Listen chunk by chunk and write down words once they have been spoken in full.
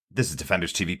This is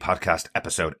Defenders TV Podcast,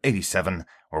 episode 87,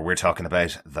 where we're talking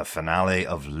about the finale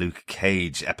of Luke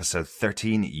Cage, episode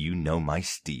 13, You Know My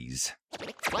Steez. You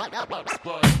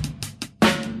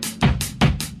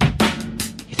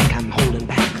think I'm holding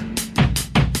back?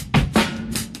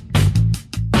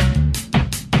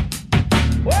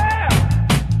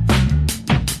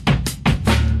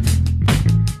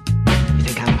 You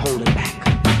think I'm holding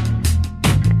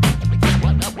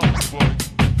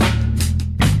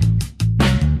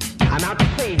back? I'm out to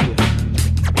save you.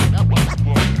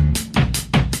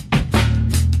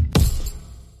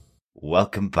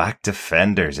 Welcome back,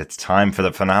 Defenders. It's time for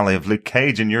the finale of Luke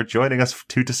Cage, and you're joining us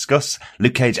to discuss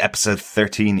Luke Cage, episode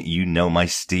 13, You Know My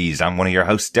Steez. I'm one of your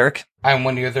hosts, Derek. I'm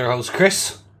one of your other hosts,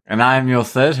 Chris. And I'm your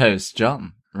third host,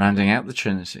 John, rounding out the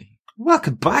Trinity.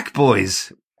 Welcome back,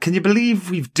 boys. Can you believe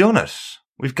we've done it?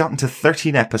 We've gotten to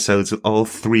 13 episodes with all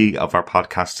three of our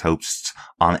podcast hosts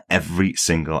on every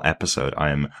single episode.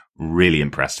 I am really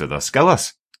impressed with us. Go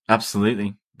us.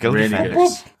 Absolutely. Go really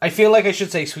Defenders. good. I feel like I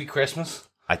should say Sweet Christmas.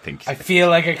 I think. I feel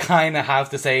like I kind of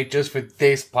have to say it just for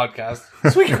this podcast.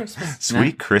 Sweet Christmas.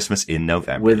 Sweet Christmas in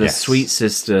November. With yes. a sweet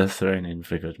sister thrown in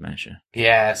for good measure.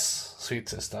 Yes, sweet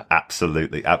sister.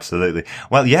 Absolutely, absolutely.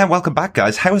 Well, yeah, welcome back,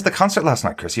 guys. How was the concert last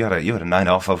night, Chris? You had a night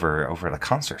off over at a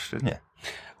concert, didn't you?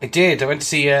 I did. I went to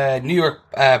see a New York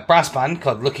brass band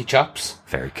called Lucky Chops.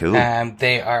 Very cool.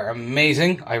 They are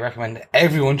amazing. I recommend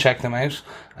everyone check them out.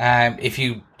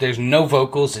 There's no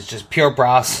vocals, it's just pure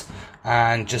brass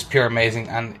and just pure amazing,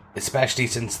 and especially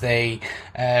since they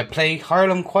play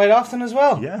Harlem quite often as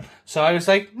well. Yeah. So I was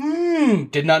like,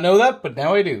 did not know that, but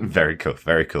now I do. Very cool,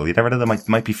 very cool. You never know, they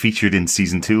might be featured in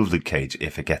season 2 of Luke Cage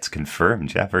if it gets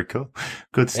confirmed. Yeah, very cool.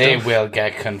 Good stuff. It will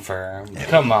get confirmed.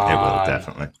 Come on. It will,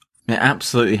 definitely. It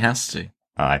absolutely has to.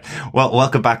 All right. Well,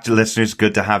 welcome back to listeners.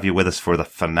 Good to have you with us for the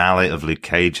finale of Luke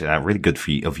Cage. Really good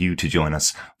of you to join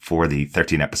us for the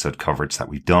 13 episode coverage that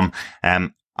we've done.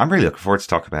 I'm really looking forward to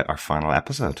talk about our final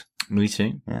episode. Me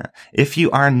too. Yeah. If you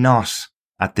are not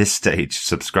at this stage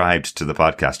subscribed to the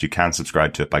podcast, you can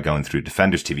subscribe to it by going through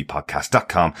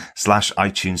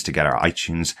defenderstvpodcast.com/iTunes to get our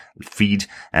iTunes feed.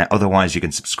 Otherwise, you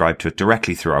can subscribe to it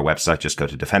directly through our website. Just go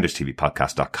to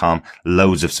defenderstvpodcast.com.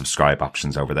 Loads of subscribe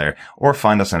options over there. Or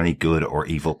find us on any good or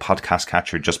evil podcast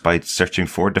catcher just by searching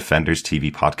for Defenders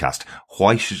TV Podcast.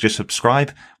 Why should you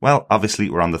subscribe? Well,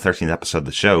 obviously, we're on the 13th episode of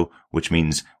the show, which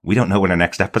means we don't know when our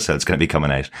next episode is going to be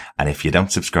coming out. And if you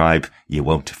don't subscribe, you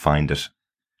won't find it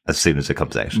as soon as it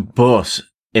comes out. But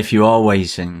if you are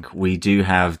waiting, we do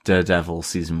have Daredevil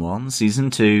Season 1, Season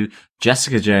 2,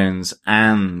 Jessica Jones,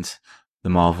 and the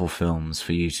Marvel films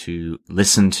for you to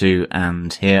listen to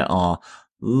and hear our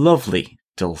lovely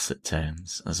dulcet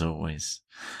tones, as always.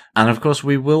 And of course,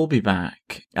 we will be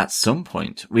back at some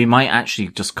point. We might actually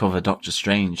just cover Doctor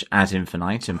Strange ad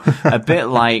infinitum, a bit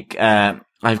like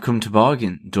I've Come to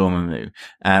Bargain, Dormammu.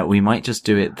 We might just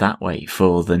do it that way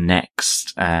for the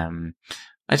next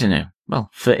I don't know. Well,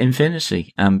 for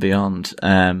Infinity and beyond.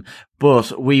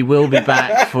 But we will be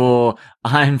back for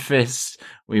Iron Fist.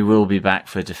 We will be back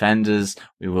for Defenders.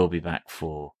 We will be back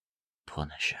for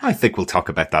Punisher. I think we'll talk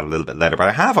about that a little bit later, but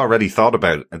I have already thought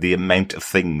about the amount of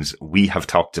things we have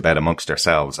talked about amongst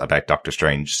ourselves about Doctor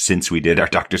Strange since we did our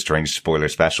Doctor Strange spoiler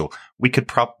special. We could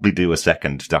probably do a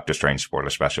second Doctor Strange spoiler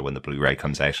special when the Blu-ray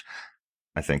comes out,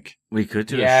 I think. We could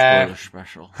do Yeah. a spoiler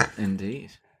special.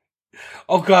 Indeed.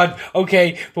 Oh God,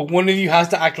 okay, but one of you has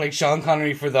to act like Sean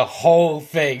Connery for the whole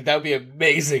thing. That would be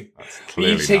amazing.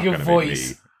 Clearly Each take not a gonna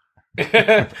voice. be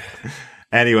me.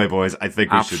 Anyway, boys, I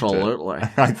think we Absolutely. should.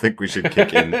 I think we should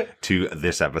kick in to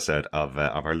this episode of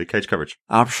our Luke Cage coverage.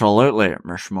 Absolutely,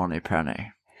 Miss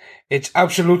Moneypenny. It's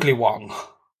absolutely Wong.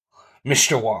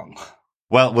 Mr. Wong.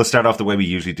 Well, we'll start off the way we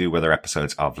usually do with our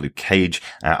episodes of Luke Cage.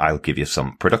 I'll give you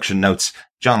some production notes.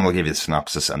 John will give you the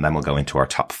synopsis, and then we'll go into our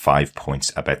top 5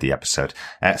 points about the episode.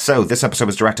 So this episode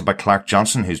was directed by Clark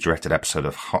Johnson, who's directed episode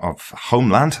of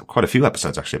Homeland, quite a few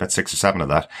episodes actually, about 6 or 7 of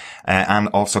that, and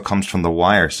also comes from The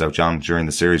Wire. So John, during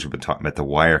the series, we've been talking about the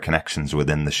Wire connections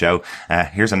within the show.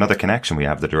 Here's another connection. We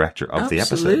have the director of the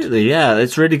episode. Absolutely, yeah.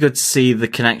 It's really good to see the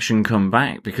connection come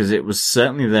back because it was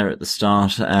certainly there at the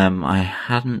start. I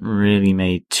hadn't really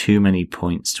made too many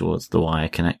points towards the Wire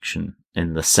connection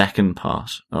in the second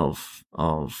part of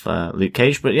Luke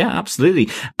Cage, but yeah, absolutely.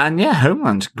 And yeah,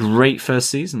 Homeland, great first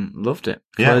season. Loved it.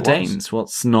 Yeah, Claire it was. Danes.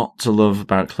 What's not to love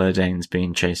about Claire Danes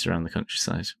being chased around the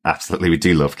countryside? Absolutely. We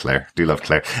do love Claire.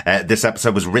 This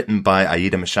episode was written by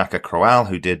Aida Mashaka Crowell,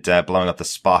 who did Blowing Up the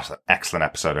Spot. Excellent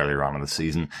episode earlier on in the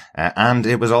season. And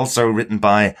it was also written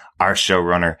by our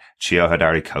showrunner, Chio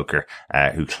Hodari Coker,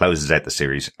 who closes out the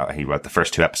series. He wrote the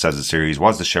first 2 episodes of the series,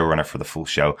 was the showrunner for the full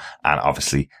show, and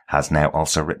obviously has now now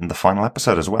also written the final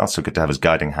episode as well. So good to have his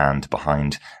guiding hand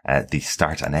behind the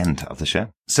start and end of the show.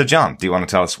 So John, do you want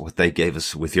to tell us what they gave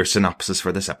us with your synopsis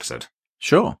for this episode?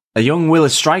 Sure. A young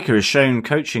Willis Stryker is shown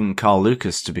coaching Carl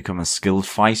Lucas to become a skilled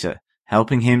fighter,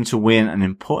 helping him to win an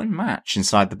important match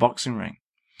inside the boxing ring.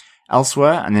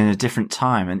 Elsewhere, and in a different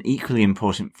time, an equally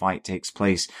important fight takes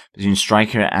place between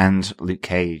Stryker and Luke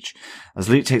Cage, as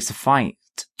Luke takes the fight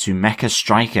to Mecha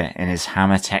Stryker in his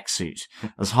Hammer tech suit,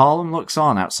 as Harlem looks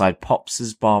on outside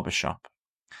Pops' barbershop.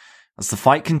 As the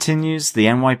fight continues, the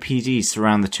NYPD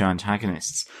surround the two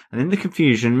antagonists, and in the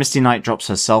confusion, Misty Knight drops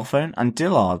her cell phone, and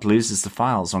Dillard loses the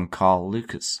files on Carl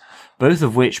Lucas, both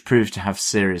of which prove to have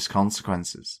serious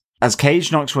consequences. As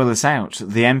Cage knocks Willis out,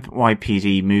 the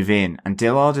NYPD move in, and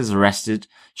Dillard is arrested,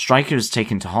 Stryker is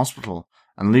taken to hospital,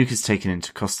 and Luke is taken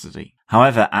into custody.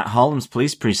 However, at Harlem's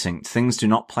police precinct, things do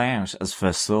not play out as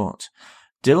first thought.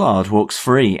 Dillard walks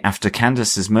free after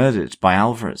Candace is murdered by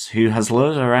Alvarez, who has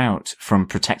lured her out from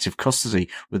protective custody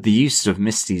with the use of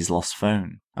Misty's lost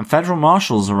phone. And federal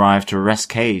marshals arrive to arrest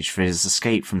Cage for his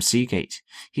escape from Seagate.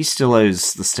 He still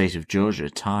owes the state of Georgia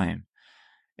time.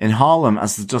 In Harlem,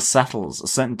 as the dust settles, a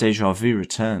certain deja vu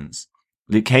returns.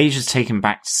 Luke Cage is taken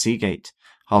back to Seagate.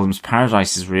 Harlem's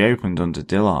paradise is reopened under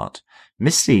Dillard.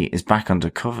 Misty is back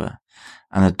undercover.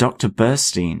 And a Dr.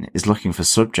 Burstein is looking for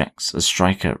subjects as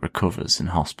Stryker recovers in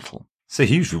hospital. It's a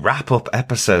huge wrap-up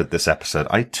episode, this episode.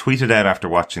 I tweeted out after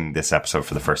watching this episode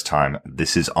for the first time,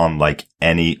 this is unlike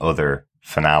any other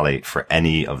finale for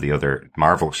any of the other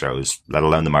Marvel shows, let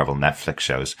alone the Marvel Netflix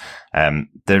shows.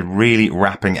 They're really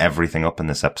wrapping everything up in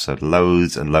this episode.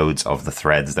 Loads and loads of the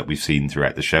threads that we've seen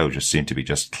throughout the show just seem to be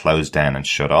just closed down and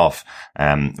shut off.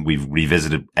 We've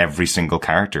revisited every single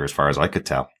character as far as I could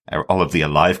tell. All of the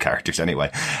alive characters anyway,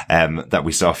 that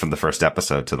we saw from the first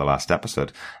episode to the last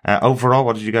episode. Overall,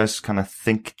 what did you guys kind of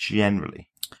think generally?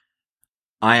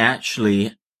 I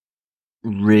actually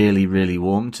really, really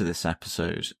warmed to this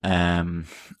episode. I'm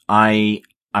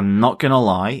not gonna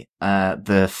lie,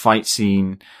 the fight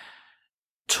scene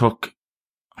took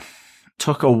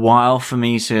a while for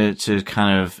me to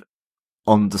kind of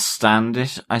understand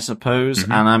it, I suppose,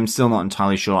 and I'm still not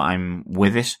entirely sure I'm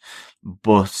with it,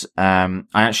 but I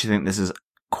actually think this is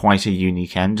quite a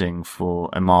unique ending for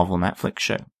a Marvel Netflix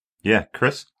show. Yeah,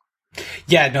 Chris?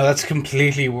 Yeah, no, that's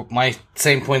completely my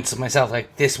same points as myself.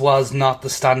 Like, this was not the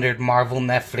standard Marvel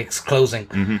Netflix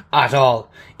closing at all.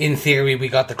 In theory, we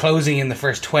got the closing in the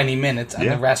first 20 minutes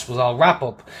and the rest was all wrap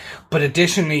up. But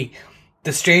additionally,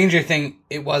 the stranger thing,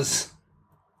 it was,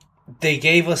 they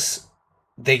gave us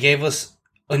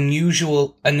an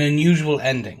unusual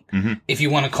ending, if you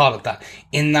want to call it that,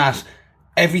 in that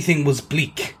everything was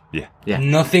bleak. Yeah.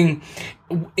 Nothing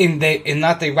in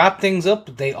that they wrapped things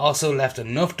up. They also left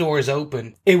enough doors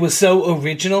open. It was so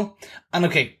original. And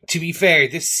okay, to be fair,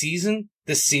 this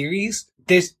series,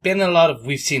 there's been a lot of,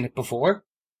 we've seen it before.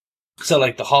 So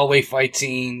like the hallway fight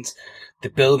scenes, the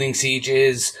building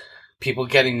sieges, people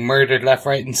getting murdered left,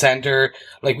 right, and center.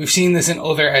 Like, we've seen this in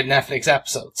other Netflix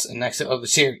episodes, and other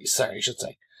series, I should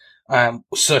say.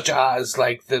 Such as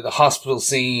like the hospital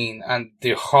scene and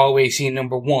the hallway scene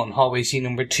number 1, hallway scene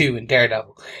number 2 in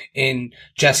Daredevil. In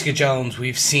Jessica Jones,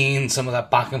 we've seen some of that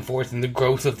back and forth and the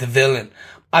growth of the villain.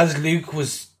 As Luke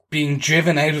was being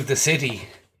driven out of the city,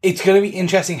 it's going to be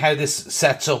interesting how this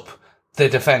sets up the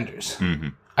Defenders.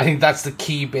 I think that's the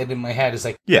key bit in my head, is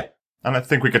like... Yeah. And I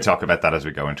think we could talk about that as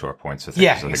we go into our points.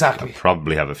 Exactly. I'll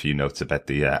probably have a few notes about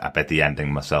the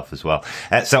ending myself as well.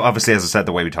 So obviously, as I said,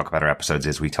 the way we talk about our episodes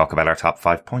is we talk about our top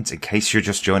 5 points. In case you're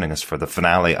just joining us for the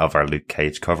finale of our Luke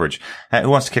Cage coverage, who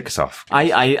wants to kick us off?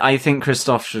 I think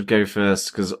Christoph should go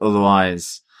first, because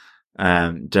otherwise,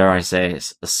 dare I say,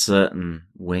 it's a certain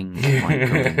wing might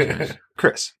come into it.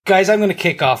 Chris. Guys, I'm going to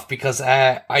kick off because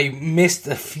I missed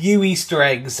a few Easter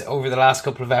eggs over the last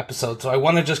couple of episodes, so I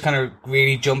want to just kind of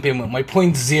really jump in with my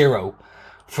point 0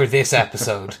 for this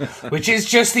episode, which is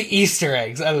just the Easter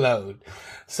eggs alone.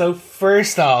 So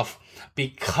first off,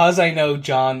 because I know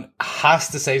John has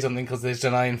to say something because there's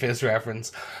an Iron Fist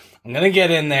reference, I'm going to get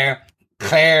in there.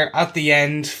 Claire, at the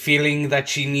end, feeling that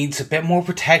she needs a bit more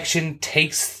protection,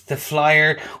 takes the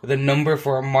flyer with a number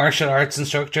for a martial arts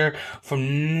instructor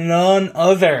from none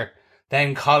other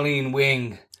than Colleen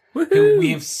Wing, who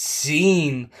we've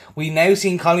now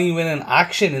seen Colleen Wing in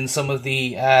action in some of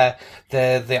the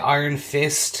Iron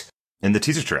Fist. In the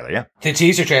teaser trailer, yeah. The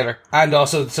teaser trailer. And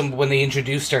also when they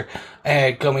introduced her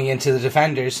going into the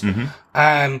Defenders.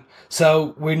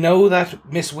 So we know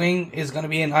that Miss Wing is going to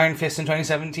be in Iron Fist in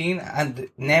 2017. And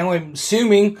now I'm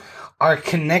assuming our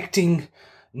connecting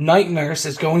Night Nurse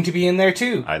is going to be in there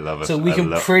too. I love it. So we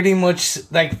can pretty much,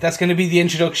 like, that's going to be the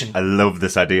introduction. I love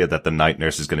this idea that the Night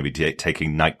Nurse is going to be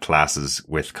taking night classes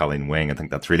with Colleen Wing. I think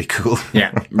that's really cool.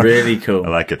 Yeah, really cool. I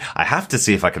like it. I have to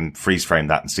see if I can freeze frame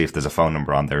that and see if there's a phone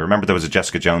number on there. Remember there was a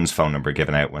Jessica Jones phone number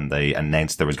given out when they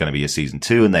announced there was going to be a season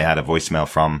 2 and they had a voicemail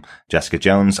from Jessica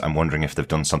Jones. I'm wondering if they've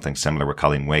done something similar with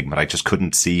Colleen Wing, but I just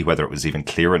couldn't see whether it was even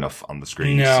clear enough on the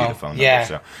screen to see the phone number.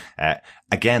 So,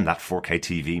 again, that 4K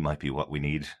TV might be what we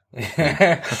need.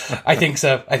 I think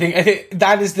so. I think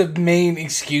that is the main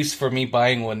excuse for me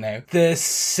buying one now. The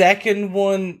second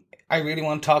one I really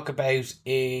want to talk about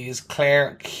is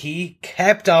Claire. He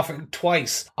kept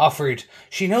offered.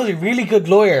 She knows a really good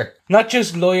lawyer. Not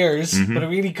just lawyers, but a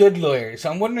really good lawyer. So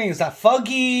I'm wondering, is that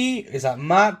Foggy? Is that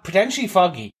Matt? Potentially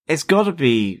Foggy. It's got to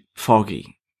be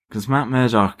Foggy, because Matt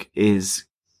Murdock is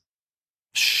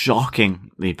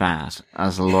shockingly bad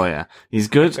as a lawyer. He's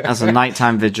good as a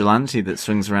nighttime vigilante that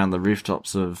swings around the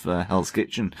rooftops of Hell's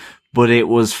Kitchen, but it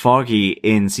was Foggy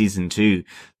in season 2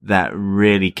 that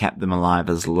really kept them alive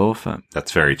as a law firm.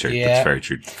 That's very true. Yeah. That's very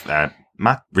true.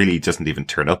 Matt really doesn't even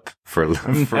turn up for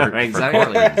exactly.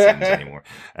 courtroom scenes anymore.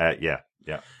 Yeah.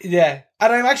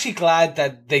 And I'm actually glad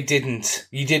that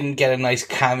you didn't get a nice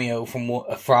cameo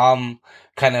from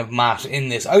kind of Matt in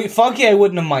this. Foggy, I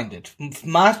wouldn't have minded.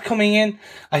 Matt coming in,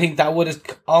 I think that would have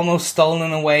almost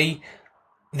stolen away.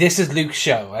 This is Luke's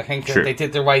show. I think that they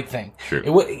did the right thing. Sure.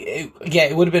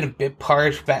 It would have been a bit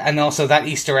part, and also that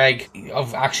Easter egg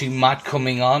of actually Matt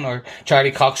coming on or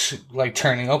Charlie Cox like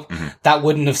turning up, that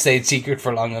wouldn't have stayed secret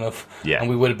for long enough. Yeah. And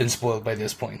we would have been spoiled by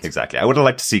this point. Exactly. I would have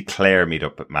liked to see Claire meet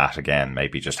up with Matt again,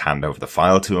 maybe just hand over the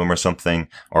file to him or something,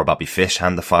 or Bobby Fish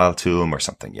hand the file to him or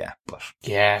something. Yeah.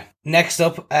 Yeah. Next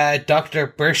up,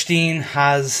 Dr. Burstein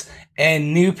has a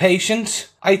new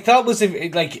patient. I thought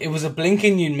it was a blink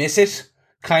and you'd miss it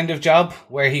kind of job,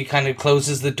 where he kind of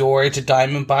closes the door to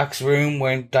Diamondback's room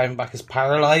when Diamondback is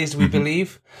paralyzed, we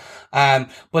believe.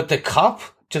 But the cop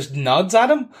just nods at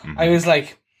him. I was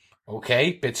like,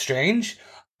 okay, bit strange.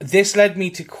 This led me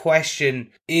to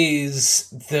question, is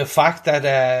the fact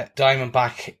that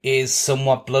Diamondback is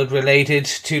somewhat blood related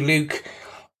to Luke,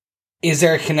 is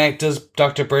there a connect? Does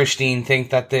Dr. Burstein think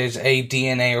that there's a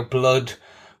DNA or blood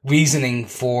reasoning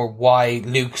for why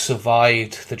Luke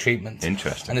survived the treatment?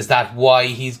 Interesting. And is that why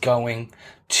he's going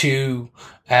to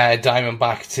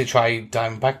Diamondback to try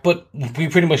Diamondback? But we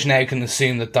pretty much now can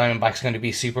assume that Diamondback's going to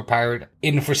be super powered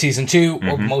in for season 2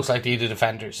 or most likely the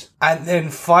Defenders. And then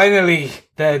finally,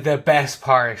 the best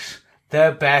part,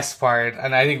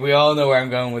 and I think we all know where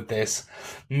I'm going with this.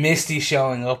 Misty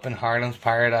showing up in Harlem's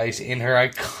Paradise in her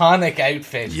iconic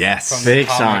outfit. Yes. From Big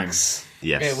the comics.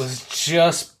 Yes. It was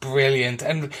just brilliant.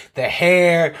 And the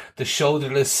hair, the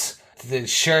shoulderless, the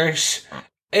shirt,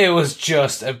 it was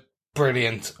just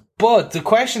brilliant. But the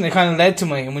question that kind of led to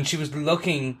me, and when she was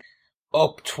looking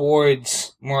up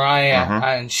towards Mariah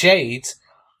and Shades,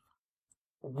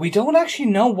 we don't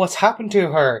actually know what's happened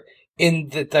to her in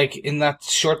that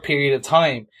short period of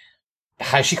time.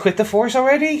 Has she quit the force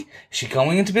already? Is she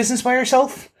going into business by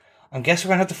herself? I guess we're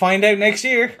going to have to find out next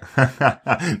year.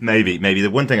 Maybe. The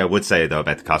one thing I would say, though,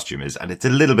 about the costume is, and it's a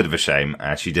little bit of a shame,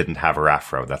 she didn't have her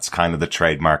afro. That's kind of the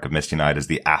trademark of Misty Knight, is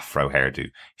the afro hairdo.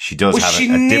 She does have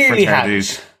a different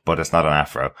hairdo, but it's not an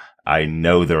afro. I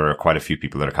know there are quite a few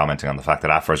people that are commenting on the fact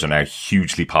that afros are now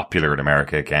hugely popular in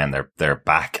America again. They're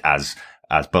back as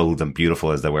bold and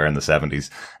beautiful as they were in the 70s.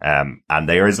 And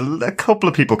there is a couple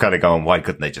of people kind of going, why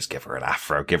couldn't they just give her an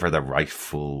afro? Give her the right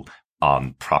full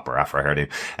on proper afro hairdo.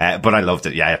 But I loved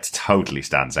it. Yeah, it totally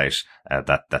stands out,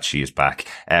 that she is back.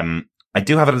 I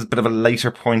do have it as a bit of a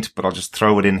later point, but I'll just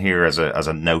throw it in here as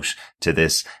a note to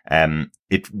this.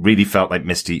 It really felt like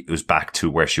Misty was back to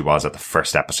where she was at the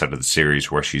first episode of the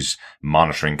series, where she's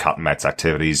monitoring Cottonmouth's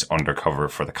activities undercover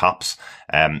for the cops.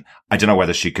 I don't know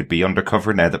whether she could be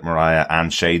undercover now that Mariah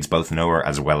and Shades both know her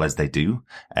as well as they do.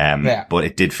 But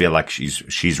it did feel like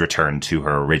she's returned to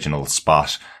her original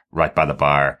spot right by the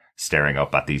bar, staring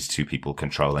up at these two people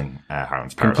controlling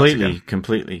Harlem's Paradise.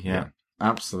 Completely, yeah.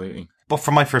 Absolutely. But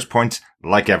for my first point,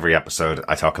 like every episode,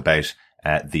 I talk about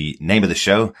the name of the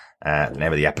show, the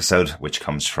name of the episode, which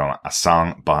comes from a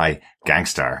song by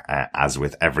Gangstar, as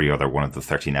with every other one of the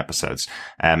 13 episodes.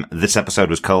 This episode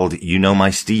was called You Know My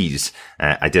Steez.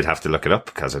 I did have to look it up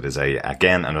because it is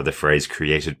again, another phrase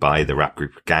created by the rap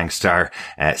group Gangstar.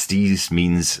 Steez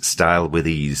means style with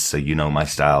ease. So you know my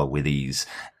style with ease.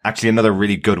 Actually, another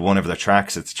really good one of their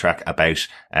tracks. It's a track about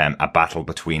a battle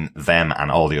between them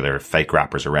and all the other fake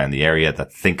rappers around the area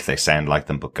that think they sound like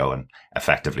them but go and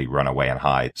effectively run away and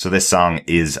hide. So this song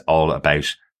is all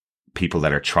about people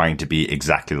that are trying to be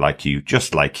exactly like you,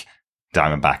 just like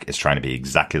Diamondback is trying to be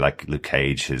exactly like Luke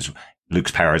Cage.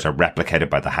 Luke's powers are replicated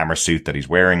by the hammer suit that he's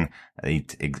wearing.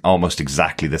 Almost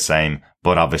exactly the same,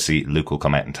 but obviously Luke will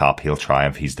come out on top. He'll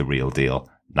triumph. He's the real deal,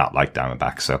 not like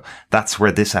Diamondback. So that's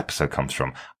where this episode comes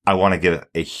from. I want to give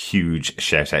a huge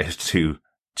shout out to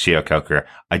Cheo Coker.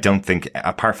 I don't think,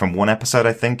 apart from one episode,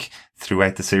 I think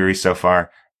throughout the series so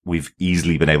far, we've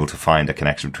easily been able to find a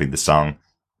connection between the song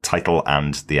title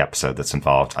and the episode that's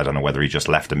involved. I don't know whether he just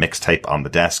left a mixtape on the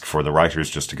desk for the writers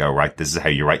just to go, right, this is how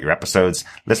you write your episodes.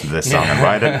 Listen to this song and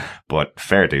write it. But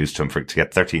fair dues to him to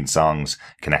get 13 songs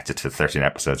connected to 13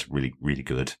 episodes. Really, really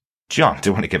good. John, do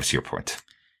you want to give us your point?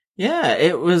 Yeah,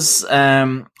 it was,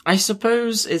 I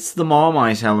suppose it's the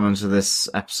Marmite element of this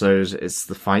episode. It's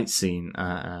the fight scene,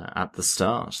 at the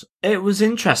start. It was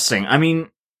interesting. I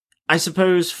mean, I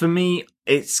suppose for me,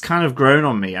 it's kind of grown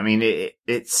on me. I mean,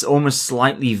 it's almost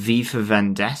slightly V for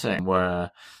Vendetta,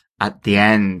 where at the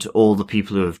end, all the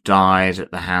people who have died at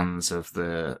the hands of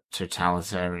the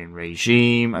totalitarian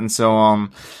regime and so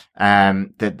on,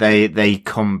 that they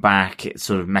come back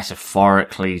sort of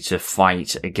metaphorically to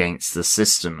fight against the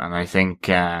system. And I think,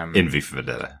 in V for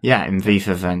Vendetta. Yeah, in V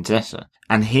for Vendetta.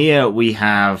 And here we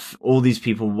have all these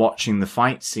people watching the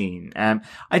fight scene.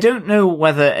 I don't know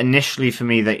whether initially for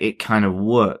me that it kind of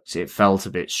worked. It felt a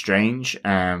bit strange.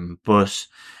 But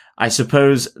I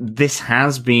suppose this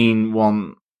has been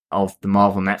one of the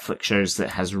Marvel Netflix shows that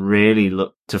has really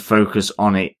looked to focus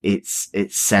on its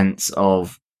sense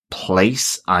of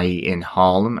place, i.e. in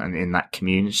Harlem and in that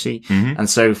community. Mm-hmm. And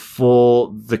so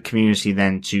for the community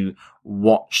then to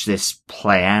watch this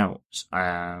play out,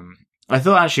 I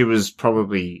thought actually it was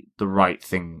probably the right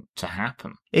thing to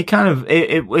happen. It kind of,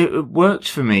 it worked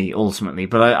for me ultimately,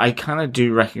 but I kind of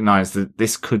do recognize that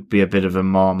this could be a bit of a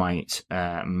Marmite,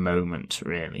 moment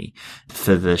really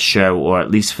for the show, or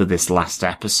at least for this last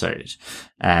episode.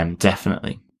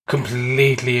 Definitely.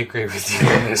 Completely agree with you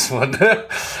on this one.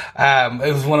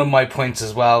 It was one of my points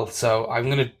as well. So I'm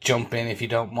going to jump in if you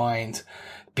don't mind,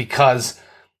 because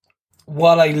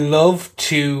while I love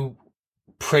to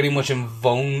pretty much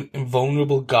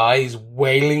invulnerable guys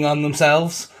wailing on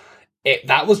themselves,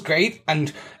 that was great.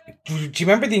 And do you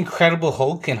remember the Incredible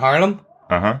Hulk in Harlem?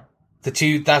 The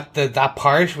two, that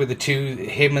part where the two,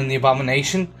 him and the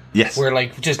Abomination, yes, were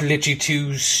like just literally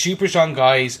two super strong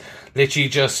guys, literally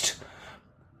just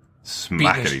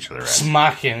smacking each other around.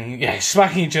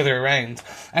 Smacking each other around.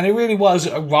 And it really was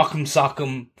a rock'em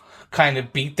sock'em kind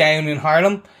of beatdown in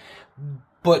Harlem.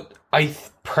 But I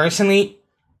personally,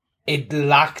 it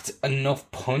lacked enough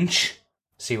punch.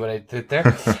 See what I did there?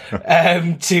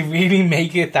 To really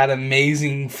make it that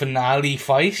amazing finale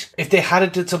fight. If they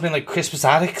had did something like Crispus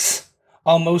Attucks,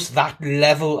 almost that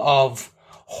level of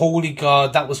holy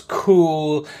god, that was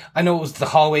cool. I know it was the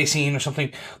hallway scene or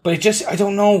something, but it just, I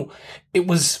don't know. It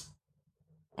was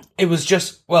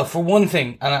just, well, for one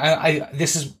thing, and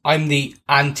I'm the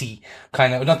anti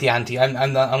kind of, not the anti,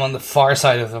 I'm on the far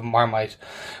side of the Marmite,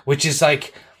 which is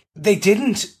like, they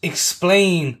didn't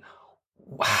explain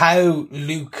how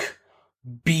Luke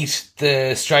beat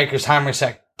the Striker's hammer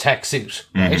tech suit,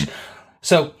 right? Mm-hmm.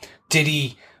 So,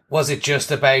 was it just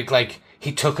about, like,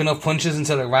 he took enough punches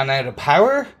until it ran out of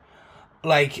power?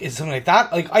 Like, is something like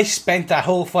that? Like, I spent that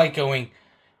whole fight going,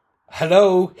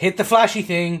 hello, hit the flashy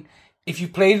thing. If you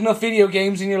played enough video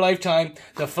games in your lifetime,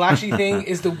 the flashy thing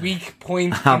is the weak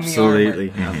point in Absolutely.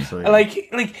 the armor. Absolutely.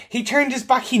 Like, he turned his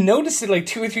back, he noticed it like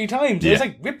 2 or 3 times. Yeah. I was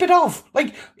like, rip it off.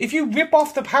 Like, if you rip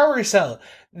off the power cell,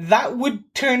 that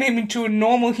would turn him into a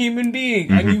normal human being,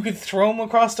 mm-hmm. and you could throw him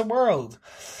across the world.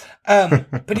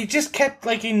 But he just kept,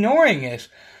 like, ignoring it.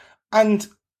 And,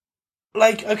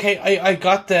 like, okay, I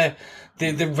got the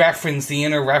reference, the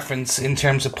inner reference in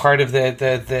terms of part of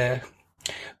the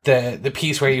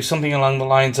piece where you something along the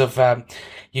lines of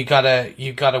you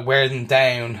gotta wear them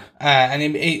down, and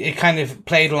it kind of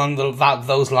played along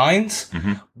those lines,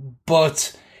 mm-hmm.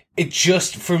 but it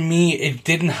just, for me, it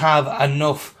didn't have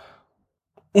enough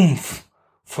oomph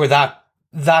for that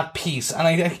piece.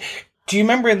 And do you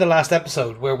remember in the last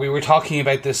episode where we were talking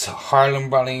about this Harlem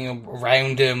running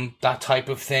around him, that type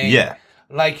of thing? Yeah,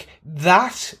 like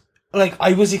that. Like,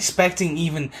 I was expecting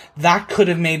even that could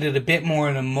have made it a bit more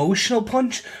an emotional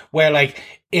punch, where, like,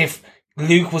 if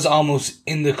Luke was almost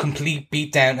in the complete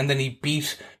beatdown and then he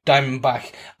beat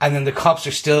Diamondback, and then the cops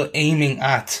are still aiming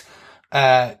at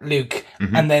Luke,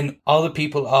 mm-hmm. and then all the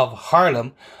people of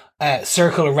Harlem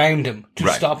circle around him to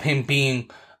stop him being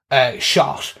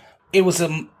shot. It was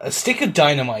a stick of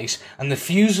dynamite, and the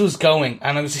fuse was going,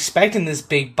 and I was expecting this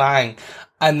big bang,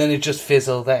 and then it just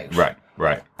fizzled out.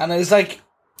 Right. And I was like,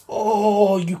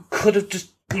 oh, you could have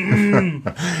just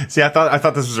See, I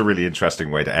thought this was a really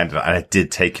interesting way to end it, and it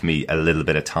did take me a little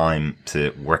bit of time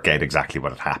to work out exactly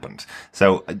what had happened.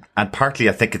 So, and partly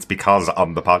I think it's because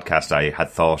on the podcast I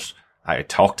had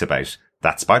talked about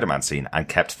that Spider-Man scene and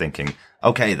kept thinking,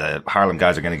 okay, the Harlem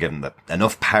guys are going to give him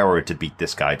enough power to beat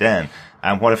this guy down.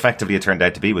 And what effectively it turned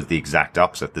out to be was the exact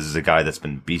opposite. This is a guy that's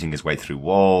been beating his way through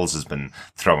walls, has been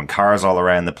throwing cars all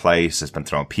around the place, has been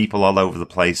throwing people all over the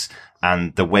place.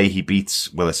 And the way he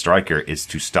beats Willis Stryker is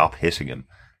to stop hitting him,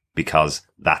 because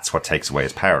that's what takes away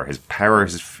his power.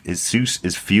 His suit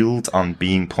is fueled on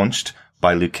being punched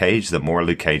by Luke Cage. The more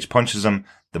Luke Cage punches him,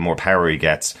 the more power he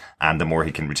gets and the more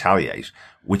he can retaliate,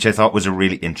 which I thought was a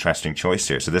really interesting choice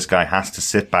here. So this guy has to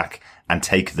sit back and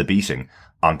take the beating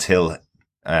until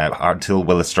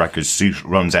Willis Stryker's suit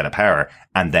runs out of power,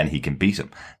 and then he can beat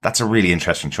him. That's a really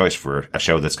interesting choice for a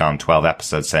show that's gone 12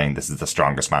 episodes saying this is the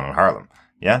strongest man in Harlem.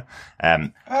 Yeah.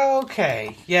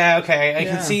 Okay. Yeah. Okay. I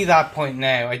can see that point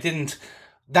now.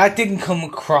 That didn't come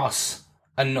across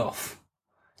enough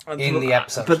in the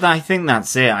episode. But I think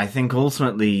that's it. I think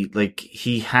ultimately, like,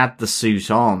 he had the suit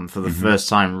on for the first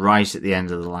time right at the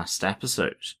end of the last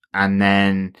episode. And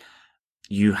then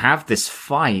you have this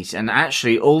fight, and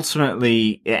actually,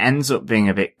 ultimately, it ends up being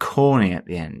a bit corny at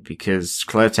the end, because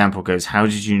Claire Temple goes, how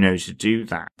did you know to do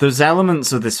that? There's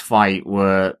elements of this fight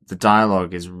where the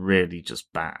dialogue is really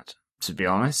just bad, to be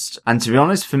honest. And to be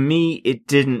honest, for me, it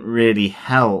didn't really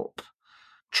help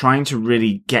trying to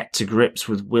really get to grips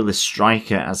with Willis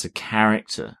Stryker as a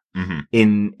character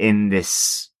in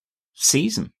this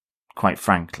season, quite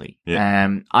frankly. Yeah.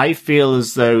 I feel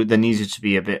as though there needed to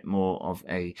be a bit more of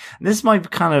this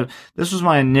was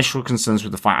my initial concerns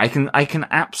with the fight. I can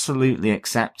absolutely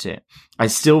accept it. I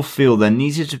still feel there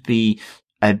needed to be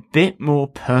a bit more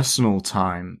personal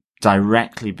time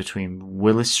directly between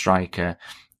Willis Stryker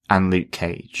and Luke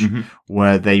Cage,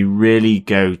 where they really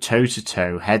go toe to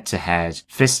toe, head to head,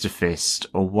 fist to fist,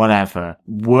 or whatever,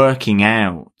 working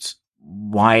out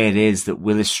why it is that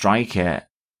Willis Stryker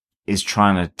is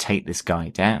trying to take this guy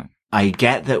down. I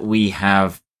get that we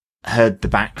have heard the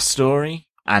backstory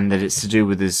and that it's to do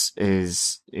with his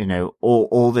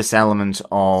all this element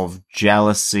of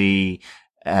jealousy,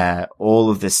 all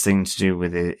of this thing to do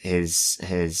with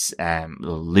his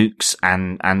Luke's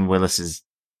and Willis's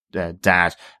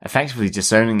dad effectively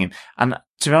disowning him. And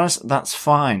to be honest, that's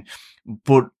fine.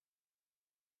 But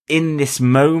in this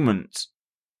moment,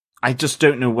 I just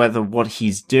don't know whether what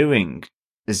he's doing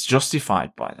is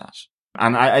justified by that.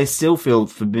 And I still feel,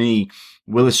 for me,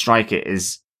 Willis Stryker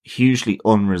is hugely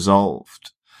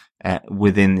unresolved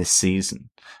within this season.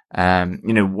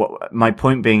 What my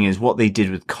point being is what they did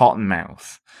with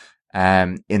Cottonmouth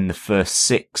in the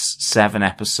first 6-7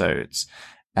 episodes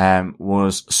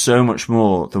was so much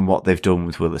more than what they've done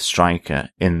with Willis Stryker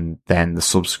in then the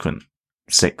subsequent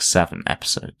 6-7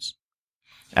 episodes.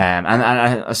 And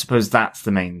I suppose that's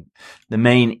the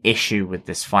main issue with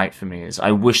this fight for me is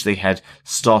I wish they had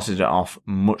started it off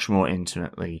much more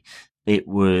intimately. It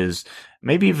was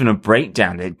maybe even a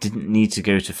breakdown. It didn't need to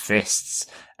go to fists.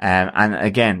 And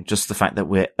again, just the fact that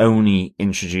we're only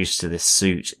introduced to this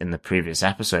suit in the previous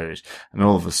episode, and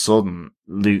all of a sudden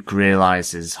Luke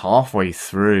realizes halfway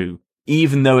through,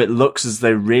 even though it looks as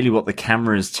though really what the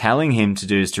camera is telling him to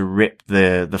do is to rip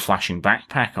the flashing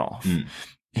backpack off,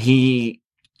 he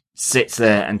sits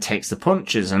there and takes the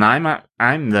punches, and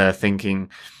I'm there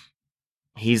thinking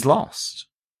he's lost,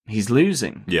 he's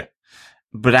losing. Yeah,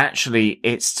 but actually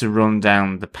it's to run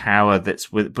down the power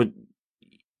that's with. But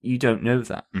you don't know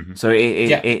that, so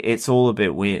it's all a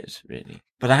bit weird, really.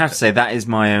 But I have to say that is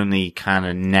my only kind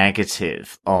of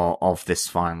negative of this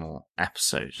final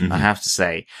episode. I have to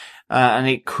say, and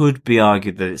it could be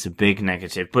argued that it's a big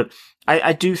negative, but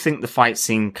I do think the fight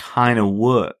scene kind of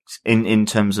worked in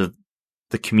terms of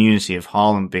the community of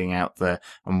Harlem being out there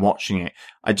and watching it.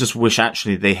 I just wish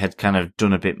actually they had kind of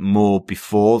done a bit more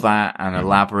before that and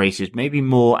elaborated maybe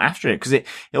more after it, because it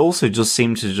also just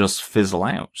seemed to just fizzle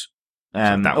out. So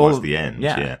that was the end.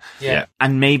 Yeah.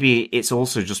 And maybe it's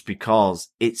also just because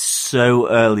it's so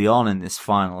early on in this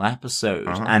final episode,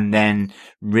 and then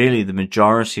really the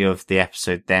majority of the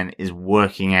episode then is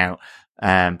working out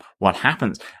what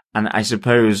happens. And I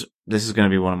suppose this is going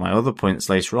to be one of my other points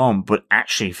later on, but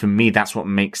actually for me, that's what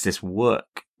makes this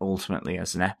work ultimately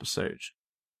as an episode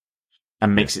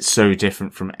and makes it so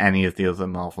different from any of the other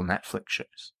Marvel Netflix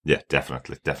shows. Yeah,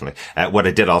 definitely. What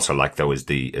I did also like though is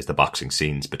the boxing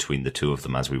scenes between the two of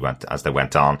them as they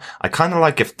went on. I kind of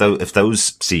like if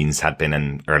those scenes had been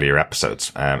in earlier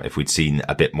episodes, if we'd seen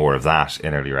a bit more of that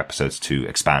in earlier episodes to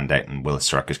expand out in Willis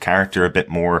Stryker's character a bit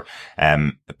more,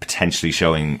 potentially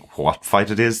showing what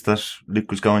fight it is that Luke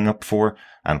was going up for.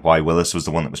 and why Willis was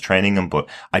the one that was training him. But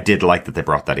I did like that they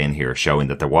brought that in here, showing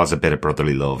that there was a bit of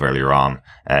brotherly love earlier on,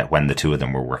 when the two of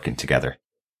them were working together,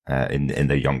 in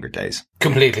their younger days.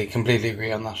 Completely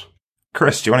agree on that.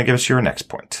 Chris, do you want to give us your next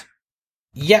point?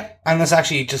 Yeah, and that's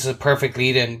actually just a perfect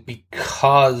lead-in,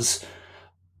 because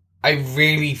I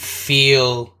really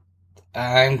feel,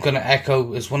 I'm going to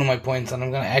echo, is one of my points, and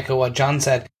I'm going to echo what John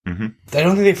said. Mm-hmm. I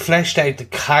don't think they fleshed out the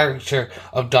character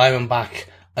of Diamondback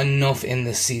enough in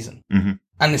this season, mm-hmm.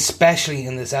 and especially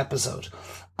in this episode.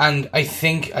 And I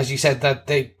think, as you said, that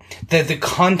the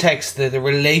context, the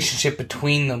relationship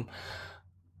between them,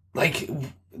 like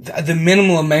the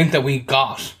minimal amount that we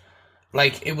got,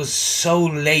 like it was so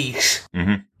late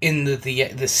mm-hmm. in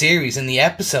the series, in the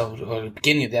episode, or the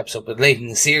beginning of the episode, but late in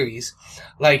the series.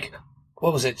 Like,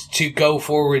 what was it? To go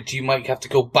forward, you might have to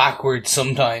go backwards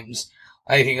sometimes.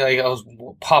 I think, like, that was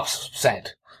what Pops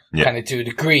said, kind of to a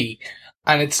degree.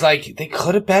 And it's like, they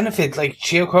could have benefited, like,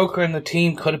 Cheo Coker and the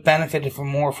team could have benefited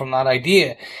from that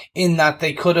idea, in that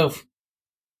they could have,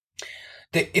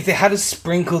 if they had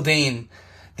sprinkled in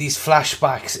these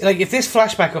flashbacks, like, if this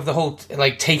flashback of the whole,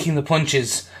 like, taking the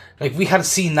punches, like, we had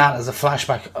seen that as a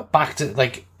flashback back to,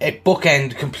 like, a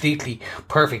bookend completely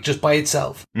perfect just by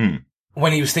itself.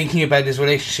 When he was thinking about his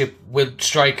relationship with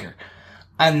Stryker.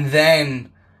 And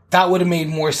then that would have made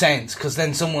more sense, because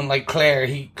then someone like Claire,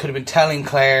 he could have been telling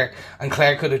Claire, and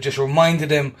Claire could have just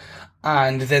reminded him,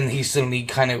 and then he suddenly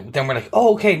then we're like,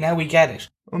 oh, okay, now we get it.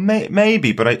 Well,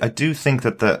 maybe, but I do think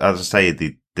that as I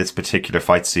say, this particular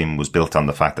fight scene was built on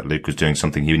the fact that Luke was doing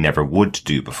something he never would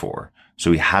do before.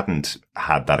 So he hadn't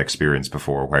had that experience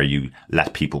before where you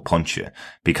let people punch you,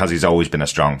 because he's always been a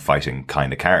strong fighting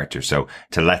kind of character. So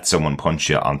to let someone punch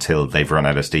you until they've run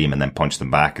out of steam and then punch them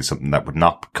back is something that would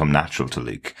not come natural to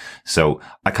Luke. So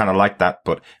I kind of like that,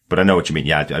 but I know what you mean.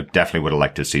 Yeah, I definitely would have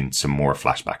liked to have seen some more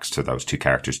flashbacks to those two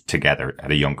characters together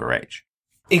at a younger age.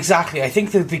 Exactly. I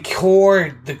think that the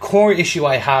core issue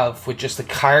I have with just the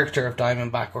character of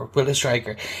Diamondback or Willis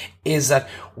Stryker is that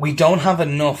we don't have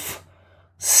enough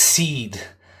seed.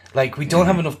 Like, we don't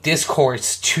have enough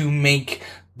discourse to make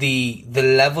the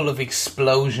level of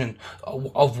explosion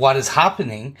of what is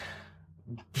happening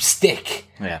stick.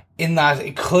 Yeah. In that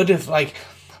it could have, like,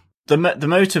 the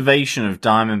motivation of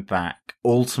Diamondback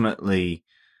ultimately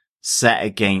set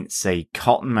against, say,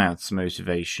 Cottonmouth's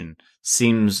motivation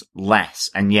seems less,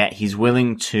 and yet he's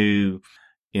willing to,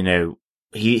 you know,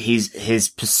 his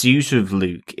pursuit of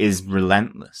Luke is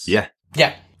relentless. Yeah.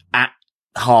 Yeah. At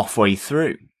halfway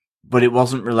through. But it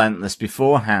wasn't relentless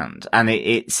beforehand, and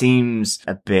it seems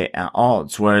a bit at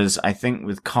odds, whereas I think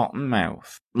with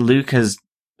Cottonmouth, Luke has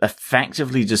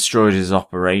effectively destroyed his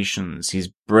operations. He's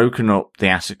broken up the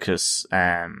Atticus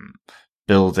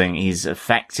building. He's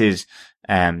affected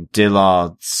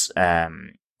Dillard's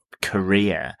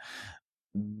career.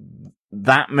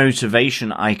 That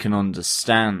motivation I can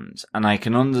understand,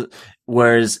 and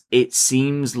whereas it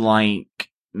seems like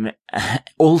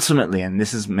ultimately, and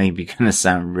this is maybe going to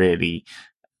sound really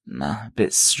a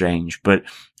bit strange, but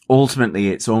ultimately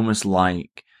it's almost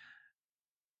like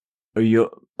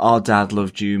our dad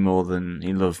loved you more than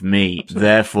he loved me. Absolutely.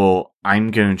 Therefore, I'm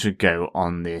going to go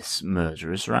on this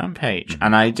murderous rampage.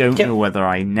 And I don't know whether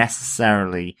I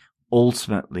necessarily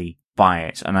ultimately buy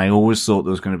it. And I always thought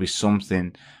there was going to be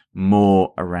something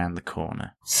more around the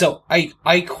corner. So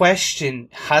I question,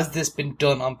 has this been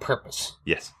done on purpose?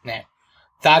 Yes. Now,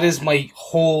 that is my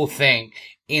whole thing,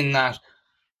 in that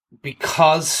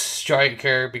because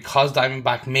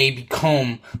Diamondback may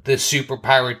become the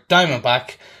superpowered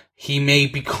Diamondback, he may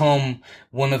become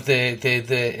one of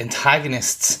the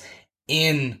antagonists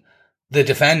in the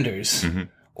Defenders,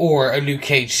 or a Luke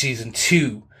Cage season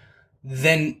 2.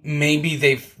 Then maybe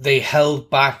they held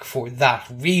back for that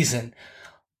reason.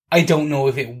 I don't know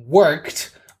if it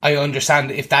worked. I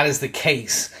understand if that is the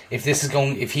case. If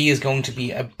he is going to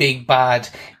be a big bad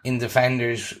in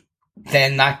Defenders,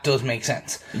 then that does make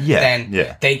sense.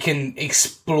 Then they can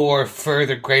explore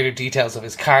further greater details of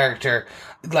his character.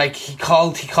 Like, he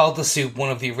called the suit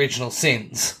one of the original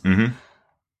sins.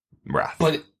 Wrath.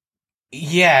 But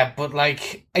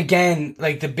like, again,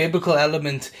 like the biblical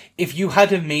element, if you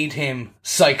had have made him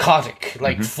psychotic,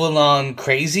 like full on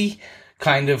crazy,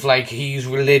 kind of like he's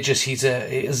religious, he's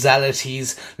a zealot,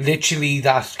 he's literally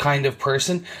that kind of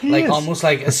person, almost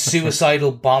like a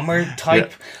suicidal bomber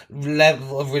type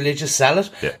level of religious zealot,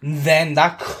 then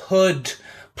that could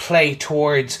play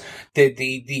towards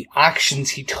the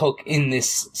actions he took in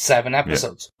this 7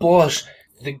 episodes. But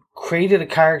they created a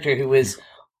character who is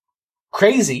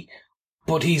crazy,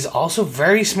 but he's also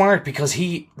very smart, because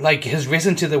he has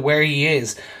risen to where he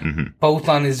is, both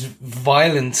on his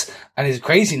violence and his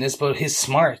craziness, but his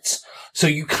smarts. So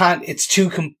you can't, it's two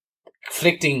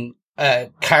conflicting,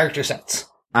 character sets.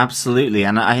 Absolutely.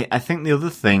 And I think the other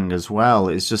thing as well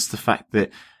is just the fact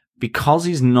that because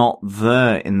he's not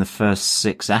there in the first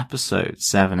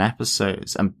 7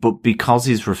 episodes, but because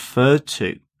he's referred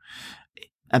to,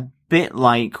 a bit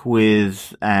like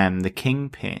with the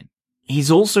Kingpin,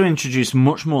 he's also introduced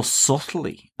much more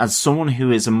subtly as someone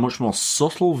who is a much more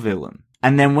subtle villain.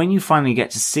 And then when you finally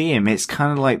get to see him, it's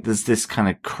kind of like there's this kind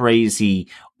of crazy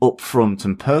upfront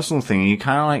and personal thing. And you're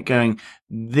kind of like going,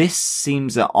 this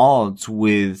seems at odds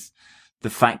with the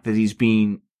fact that he's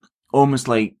been almost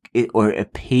like it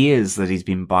appears that he's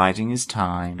been biding his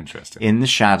time in the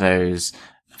shadows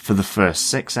for the first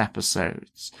 6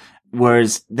 episodes.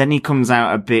 Whereas then he comes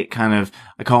out a bit kind of,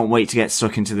 I can't wait to get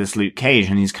stuck into this Luke Cage,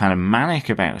 and he's kind of manic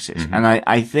about it. Mm-hmm. And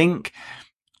I think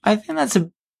that's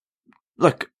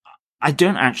look, I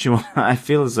don't actually want, I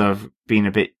feel as though I've been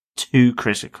a bit too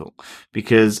critical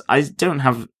because I don't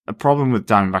have a problem with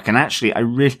Diamondback, and actually I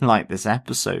really like this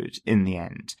episode in the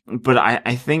end. But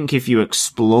I think if you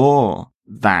explore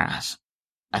that,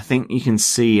 I think you can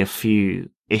see a few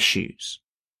issues.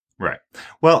 Right.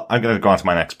 Well, I'm going to go on to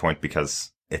my next point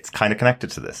because it's kind of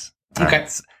connected to this. Okay.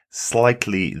 It's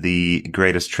slightly the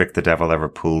greatest trick the devil ever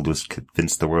pulled was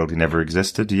convince the world he never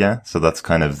existed. Yeah. So that's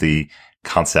kind of the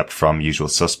concept from Usual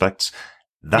Suspects.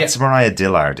 That's Mariah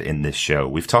Dillard in this show.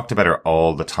 We've talked about her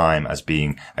all the time as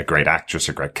being a great actress,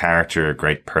 a great character, a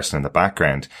great person in the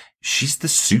background. She's the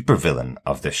supervillain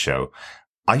of this show.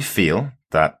 I feel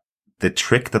that the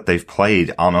trick that they've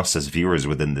played on us as viewers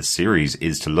within this series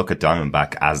is to look at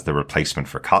Diamondback as the replacement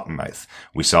for Cottonmouth.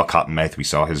 We saw Cottonmouth, we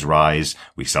saw his rise,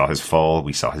 we saw his fall,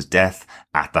 we saw his death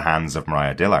at the hands of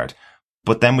Mariah Dillard.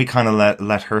 But then we kind of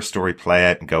let her story play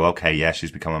out and go, okay, yeah,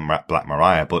 she's becoming Black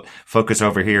Mariah, but focus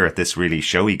over here at this really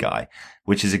showy guy,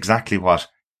 which is exactly what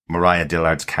Mariah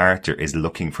Dillard's character is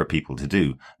looking for people to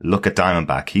do. Look at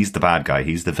Diamondback. He's the bad guy.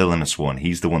 He's the villainous one.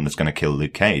 He's the one that's going to kill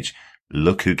Luke Cage.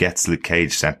 Look who gets Luke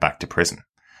Cage sent back to prison.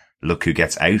 Look who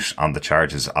gets out on the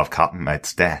charges of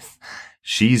Cottonmouth's death.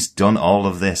 She's done all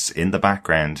of this in the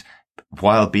background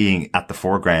while being at the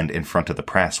foreground in front of the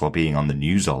press, while being on the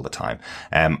news all the time.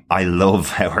 I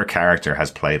love how her character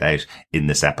has played out in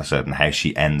this episode and how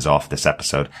she ends off this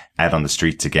episode out on the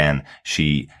streets again.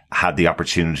 She had the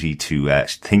opportunity to,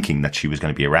 thinking that she was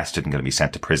going to be arrested and going to be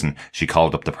sent to prison. She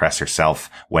called up the press herself,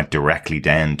 went directly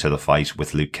down to the fight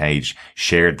with Luke Cage,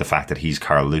 shared the fact that he's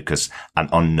Carl Lucas, an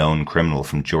unknown criminal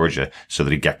from Georgia, so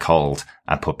that he'd get called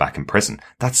and put back in prison.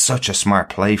 That's such a smart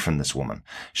play from this woman.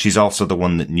 She's also the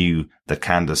one that knew that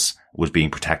Candace was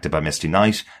being protected by Misty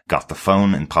Knight, got the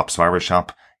phone in Pop's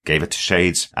barbershop, gave it to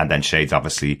Shades, and then Shades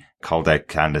obviously called out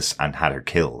Candace and had her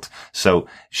killed. So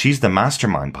she's the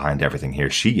mastermind behind everything here.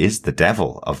 She is the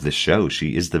devil of this show.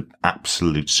 She is the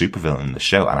absolute supervillain in the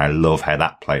show. And I love how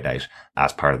that played out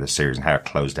as part of the series and how it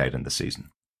closed out in the season.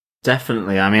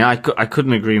 Definitely. I mean, I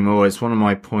couldn't agree more. It's one of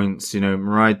my points. You know,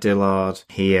 Mariah Dillard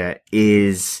here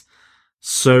is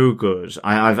so good.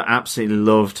 I've absolutely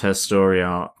loved her story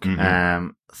arc. Mm-hmm.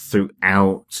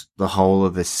 Throughout the whole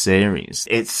of this series.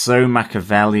 It's so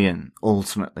Machiavellian,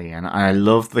 ultimately, and I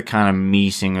love the kind of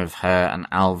meeting of her and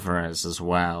Alvarez as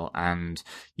well. And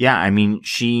yeah, I mean,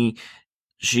 she,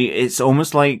 it's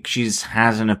almost like she's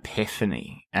had an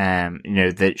epiphany, you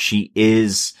know, that she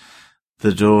is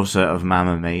the daughter of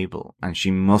Mama Mabel, and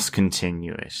she must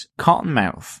continue it.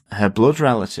 Cottonmouth, her blood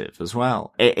relative as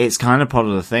well. It's kind of part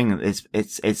of the thing.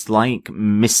 It's like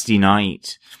Misty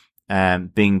Knight,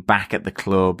 being back at the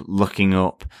club, looking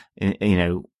up, you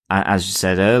know, as you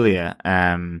said earlier,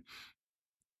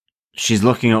 she's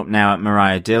looking up now at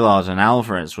Mariah Dillard and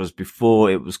Alvarez, was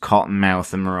before it was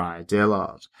Cottonmouth and Mariah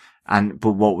Dillard.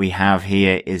 But what we have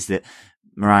here is that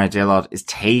Mariah Dillard is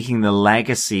taking the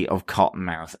legacy of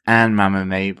Cottonmouth and Mama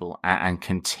Mabel and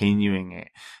continuing it.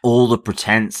 All the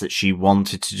pretense that she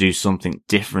wanted to do something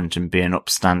different and be an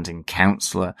upstanding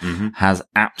counselor has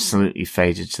absolutely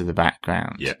faded to the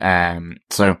background. Yeah.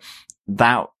 So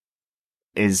that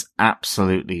is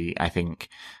absolutely, I think,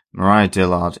 Mariah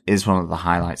Dillard is one of the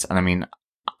highlights. And I mean,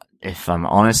 if I'm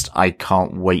honest, I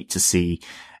can't wait to see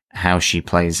how she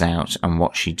plays out and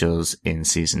what she does in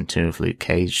season 2 of Luke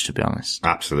Cage, to be honest.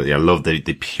 Absolutely. I love the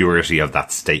purity of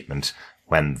that statement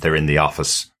when they're in the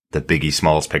office. The Biggie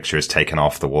Smalls picture is taken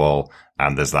off the wall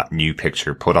and there's that new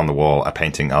picture put on the wall, a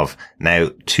painting of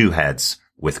now 2 heads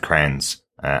with crowns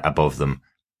above them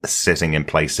sitting in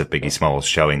place of Biggie Smalls,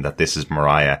 showing that this is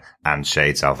Mariah and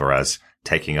Shades Alvarez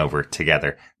taking over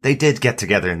together. They did get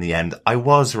together in the end. I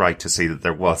was right to see that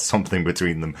there was something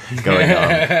between them going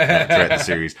on throughout the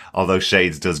series. Although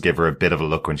Shades does give her a bit of a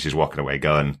look when she's walking away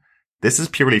going, This is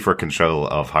purely for control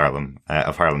of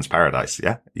Harlan's paradise.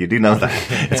 Yeah, you do know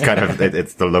that. It's kind of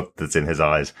it's the look that's in his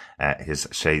eyes, his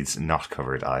shades not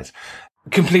covered eyes.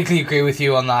 Completely agree with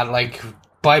you on that. Like,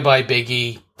 bye bye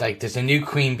Biggie. Like, there's a new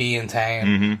Queen Bee in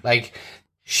town. Like,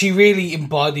 she really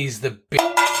embodies the big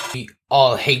we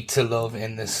all hate to love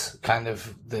in this kind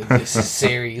of this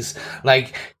series.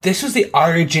 Like, this was the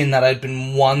origin that I'd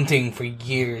been wanting for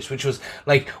years, which was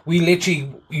like,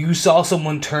 you saw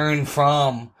someone turn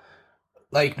from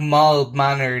like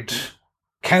mild-mannered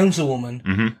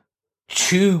councilwoman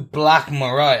to Black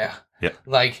Mariah. Yeah.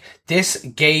 Like, this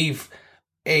gave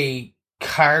a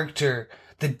character,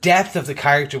 the depth of the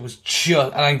character was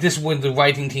just, and like, this is one of the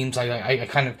writing teams I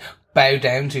kind of bow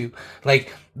down to.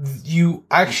 Like, you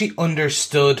actually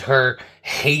understood her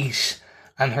hate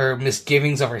and her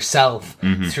misgivings of herself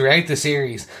throughout the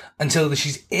series until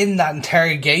she's in that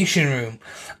interrogation room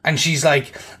and she's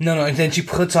like, no, and then she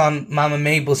puts on Mama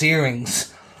Mabel's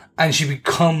earrings and she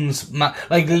becomes,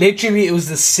 like, literally it was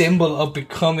the symbol of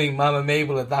becoming Mama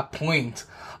Mabel at that point.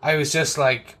 I was just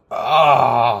like,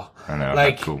 I know,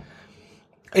 like, that's cool.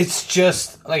 It's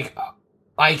just like,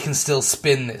 I can still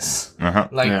spin this.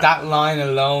 That line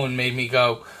alone made me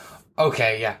go,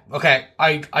 okay.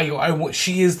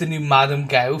 She is the new Madame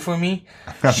Gao for me.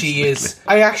 She is.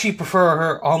 I actually prefer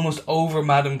her almost over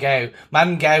Madame Gao.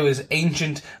 Madame Gao is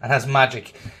ancient and has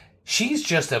magic. She's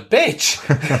just a bitch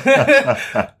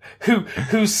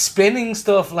who's spinning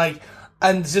stuff like,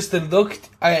 and just the look.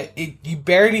 You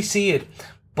barely see it.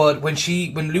 But when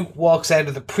Luke walks out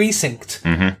of the precinct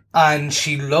and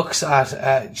she looks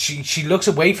at, she looks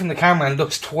away from the camera and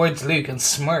looks towards Luke and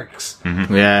smirks.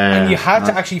 And you had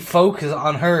to actually focus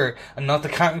on her and not the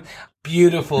camera.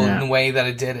 Beautiful in the way that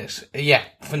it did it. Yeah,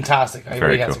 fantastic. I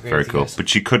really had to agree very with you cool. guys. But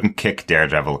she couldn't kick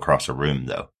Daredevil across a room,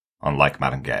 though, unlike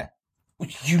Madame Gay.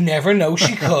 You never know,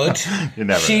 she could.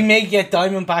 She know. may get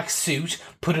Diamondback's suit,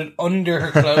 put it under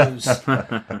her clothes,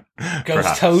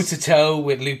 goes toe to toe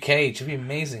with Luke Cage. It'd be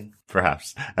amazing.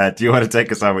 Perhaps. Do you want to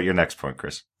take us on with your next point,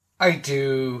 Chris? I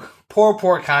do.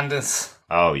 Poor Candace.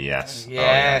 Oh, yes.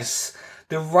 Yes.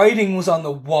 The writing was on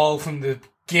the wall from the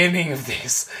beginning of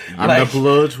this. And the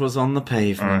blood was on the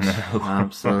pavement.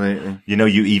 Absolutely. You know,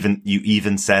 you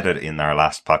even said it in our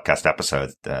last podcast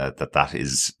episode, that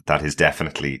is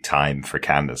definitely time for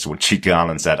Candace. When she'd gone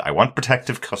and said, I want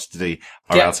protective custody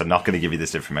or else I'm not going to give you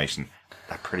this information.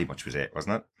 That pretty much was it,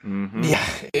 wasn't it? Yeah.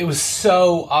 It was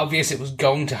so obvious it was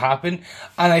going to happen.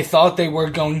 And I thought they were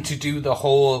going to do the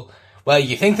whole, well,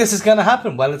 you think this is going to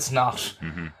happen? Well, it's not.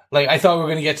 Like, I thought we were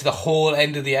going to get to the whole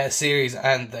end of the series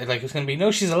and, like, it was going to be,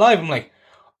 no, she's alive. I'm like,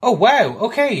 oh, wow,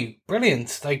 okay,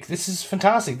 brilliant. Like, this is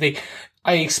fantastic.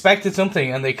 I expected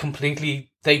something and they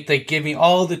completely, they give me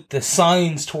all the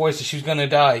signs towards that she was going to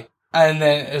die. And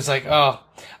then it was like, oh.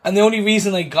 And the only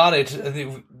reason I got it,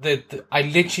 I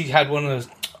literally had one of those,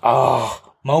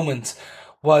 moments,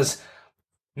 was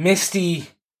Misty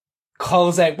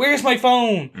calls out, where's my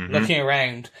phone? Looking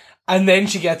around. And then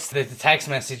she gets the text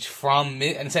message and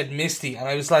it said Misty. And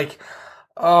I was like,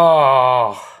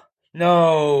 oh,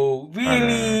 no,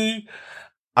 really?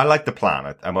 I like the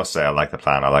plan. I must say I like the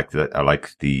plan. I like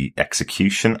the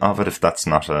execution of it, if that's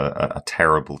not a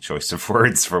terrible choice of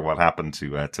words for what happened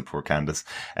to poor Candace.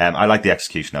 I like the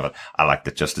execution of it. I like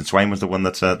that Justin Swain was the one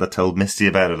that told Misty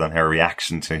about it, and her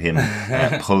reaction to him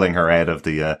pulling her out of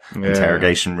the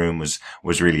interrogation room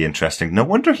was really interesting. No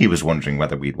wonder he was wondering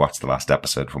whether we'd watched the last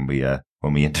episode when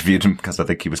we interviewed him, because I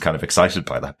think he was kind of excited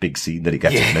by that big scene that he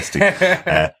gets with Misty.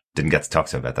 Didn't get to talk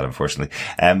to him about that, unfortunately.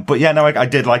 But yeah, no, I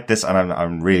did like this, and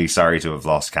I'm really sorry to have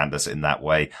lost Candace in that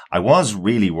way. I was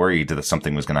really worried that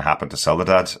something was going to happen to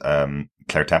Soledad,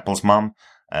 Claire Temple's mom.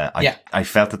 I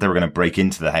felt that they were going to break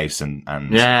into the house and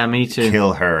me too,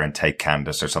 kill her and take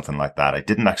Candace or something like that. I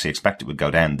didn't actually expect it would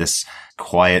go down this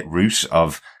quiet route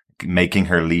of making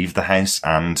her leave the house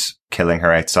and killing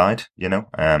her outside, you know?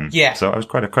 So I was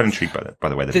quite intrigued by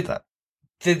the way they did that.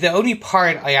 The only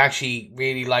part I actually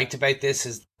really liked about this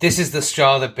is the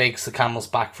straw that breaks the camel's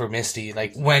back for Misty.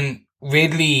 Like, when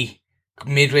Ridley,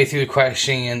 midway through the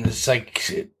questioning, and it's like,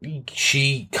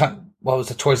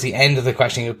 towards the end of the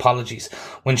questioning, apologies,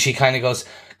 when she kind of goes,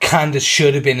 Candace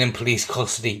should have been in police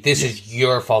custody. This is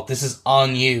your fault. This is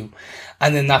on you.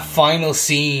 And then that final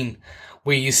scene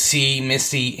where you see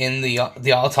Misty in the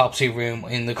autopsy room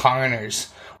in the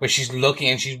coroner's, where she's looking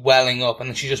and she's welling up, and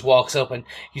then she just walks up and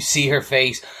you see her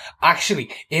face.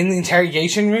 Actually, in the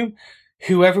interrogation room,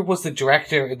 whoever was the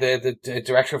director, the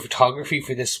director of photography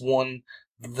for this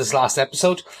last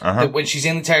episode, when she's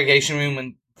in the interrogation room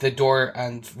and the door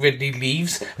and Ridley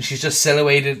leaves and she's just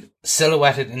silhouetted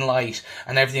in light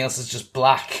and everything else is just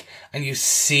black, and you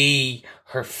see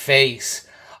her face.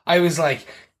 I was like,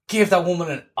 give that woman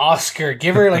an Oscar.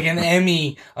 Give her like an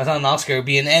Emmy. I thought an Oscar would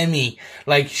be an Emmy.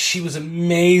 Like, she was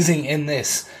amazing in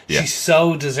this. Yeah. She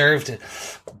so deserved it.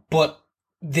 But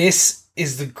this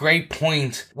is the great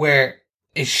point where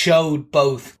it showed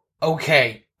both,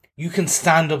 okay, you can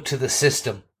stand up to the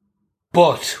system,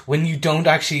 but when you don't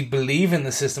actually believe in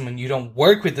the system and you don't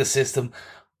work with the system,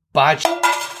 bad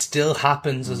still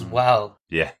happens as well.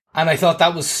 Yeah. And I thought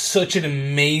that was such an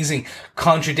amazing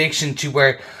contradiction to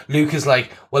where Luke is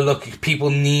like, well, look, people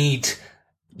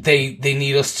they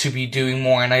need us to be doing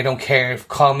more, and I don't care if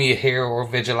call me a hero or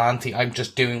vigilante, I'm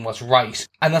just doing what's right.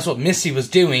 And that's what Misty was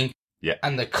doing. Yeah.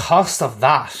 And the cost of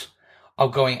that,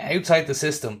 of going outside the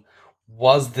system,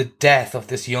 was the death of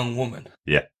this young woman.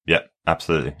 Yeah. Yeah.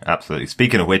 Absolutely. Absolutely.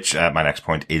 Speaking of which, my next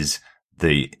point is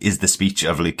the speech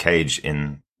of Luke Cage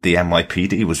in the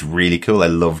NYPD was really cool. I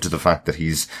loved the fact that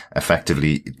he's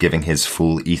effectively giving his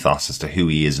full ethos as to who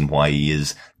he is and why he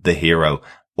is the hero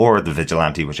or the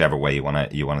vigilante, whichever way you want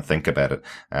to think about it.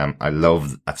 I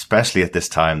love, especially at this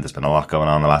time, there's been a lot going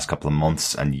on the last couple of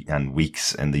months and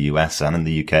weeks in the US and in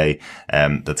the UK,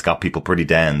 that's got people pretty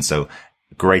down. So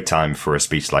great time for a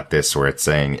speech like this where it's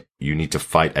saying you need to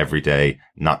fight every day,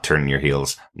 not turn your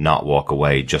heels, not walk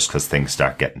away just because things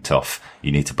start getting tough.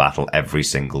 You need to battle every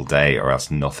single day or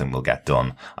else nothing will get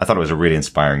done. I thought it was a really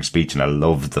inspiring speech, and I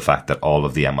loved the fact that all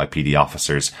of the NYPD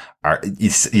officers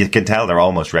you can tell they're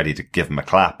almost ready to give him a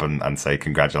clap and say,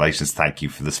 congratulations, thank you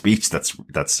for the speech. That's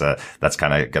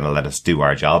kind of going to let us do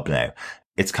our job now.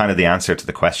 It's kind of the answer to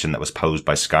the question that was posed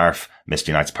by Scarf,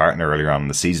 Misty Knight's partner, earlier on in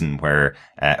the season, where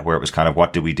it was kind of,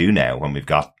 what do we do now when we've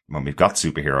got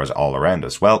superheroes all around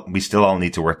us? Well, we still all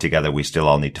need to work together. We still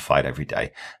all need to fight every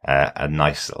day. A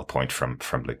nice little point from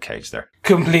Luke Cage there.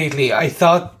 Completely. I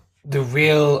thought the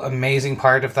real amazing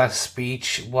part of that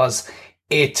speech was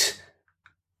it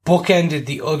bookended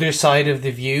the other side of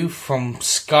the view from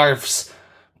Scarf's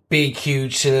big,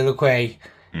 huge soliloquy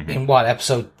in what,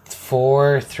 episode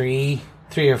 3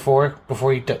 or 4,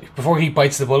 before he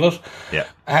bites the bullet. Yeah.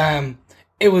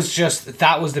 It was just,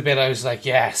 that was the bit I was like,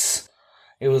 yes.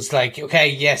 It was like, okay,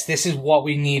 yes, this is what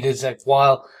we need. It's like,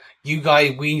 while you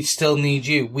guys, we still need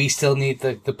you. We still need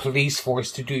the police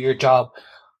force to do your job.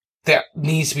 There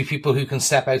needs to be people who can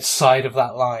step outside of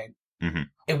that line. Mm-hmm.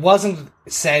 It wasn't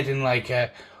said in like,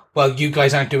 well, you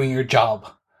guys aren't doing your job.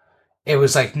 It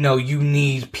was like, no, you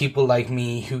need people like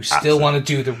me who still want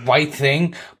to do the right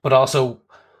thing, but also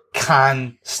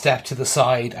can step to the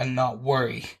side and not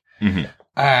worry. Mm-hmm.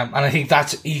 And I think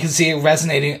you can see it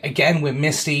resonating again with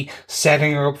Misty,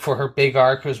 setting her up for her big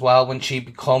arc as well when she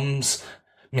becomes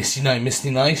Misty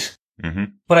Knight. Mm-hmm.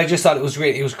 But I just thought it was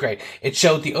great. It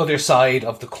showed the other side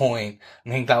of the coin. I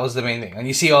think that was the main thing. And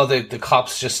you see all the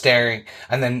cops just staring,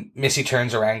 and then Misty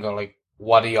turns around and go like,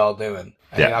 what are y'all doing?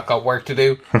 And I've got work to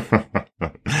do.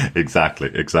 Exactly.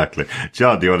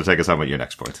 John, do you want to take us on with your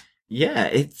next point? Yeah,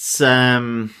 it's,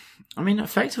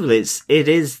 effectively, it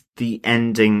is the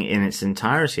ending in its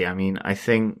entirety. I mean, I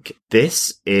think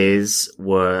this is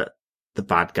where the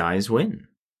bad guys win.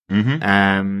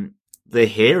 Mm-hmm. The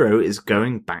hero is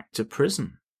going back to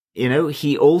prison. You know,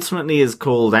 he ultimately is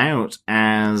called out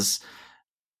as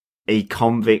a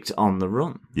convict on the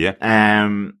run. Yeah.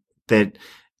 That,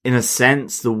 in a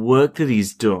sense, the work that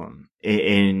he's done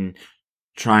in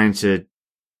trying to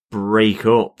break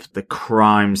up the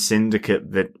crime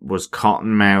syndicate that was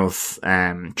Cottonmouth,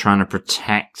 trying to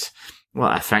protect,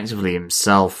 well, effectively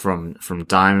himself from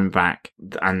Diamondback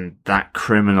and that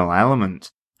criminal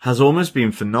element, has almost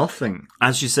been for nothing.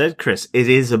 As you said, Chris, it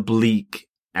is a bleak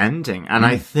ending. And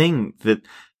I think that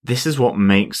this is what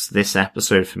makes this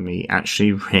episode for me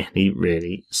actually really,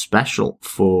 really special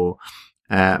for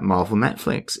Marvel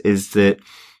Netflix, is that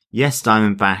yes,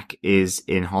 Diamondback is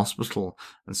in hospital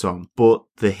and so on, but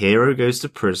the hero goes to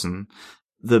prison.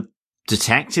 The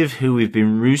detective who we've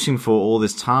been rooting for all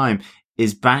this time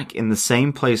is back in the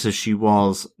same place as she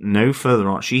was no further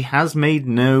on. She has made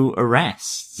no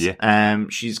arrests. Yeah.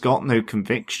 She's got no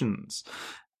convictions.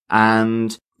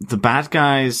 And the bad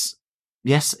guys,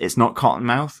 yes, it's not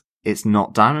Cottonmouth, it's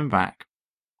not Diamondback,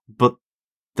 but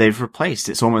they've replaced.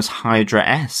 It's almost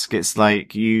Hydra-esque. It's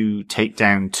like you take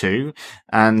down 2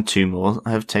 and 2 more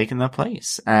have taken their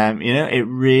place. It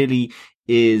really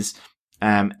is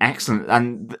excellent.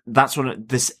 And that's what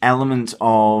this element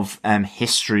of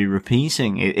history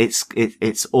repeating.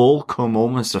 It's all come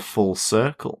almost a full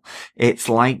circle. It's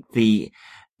like the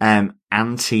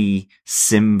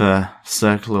anti-Simba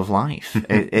circle of life.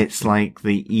 It's like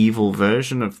the evil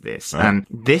version of this. Right. And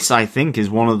this, I think, is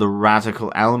one of the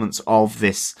radical elements of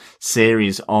this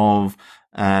series of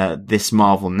this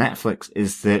Marvel Netflix,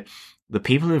 is that the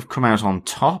people who've come out on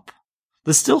top,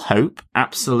 there's still hope,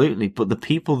 absolutely, but the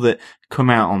people that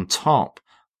come out on top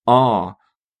are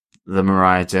the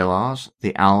Mariah Dillard,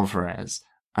 the Alvarez,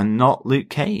 and not Luke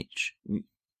Cage.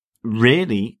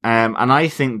 Really. And I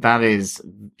think that is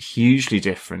hugely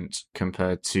different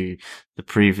compared to the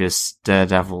previous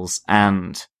Daredevils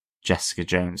and Jessica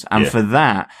Jones. And for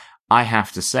that, I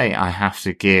have to say, I have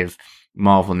to give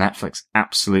Marvel Netflix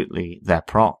absolutely their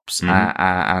props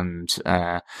and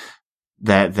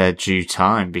their due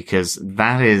time, because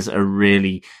that is a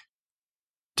really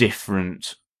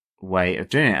different way of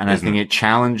doing it. And I think it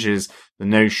challenges the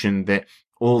notion that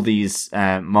all these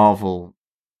Marvel,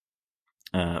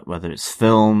 whether it's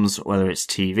films, whether it's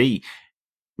TV,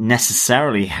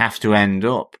 necessarily have to end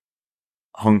up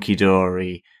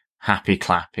hunky-dory,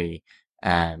 happy-clappy,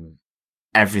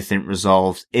 everything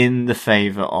resolved in the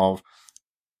favour of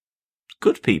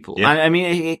good people. Yeah. I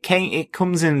mean, it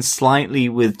comes in slightly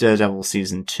with Daredevil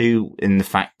season 2 in the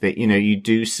fact that, you know, you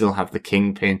do still have the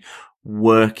Kingpin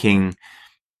working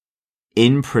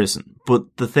in prison.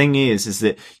 But the thing is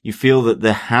that you feel that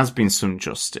there has been some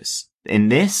justice. In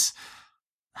this,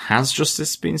 has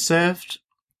justice been served?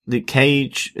 Luke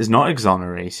Cage is not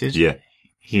exonerated. Yeah.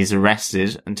 He's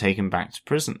arrested and taken back to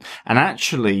prison. And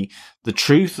actually, the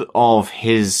truth of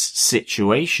his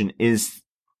situation is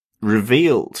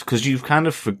revealed because you've kind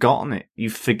of forgotten it. You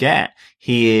forget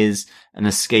he is an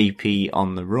escapee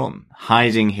on the run,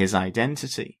 hiding his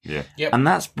identity. Yeah. Yep. And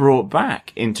that's brought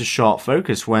back into sharp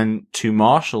focus when two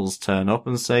marshals turn up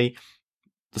and say,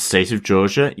 the state of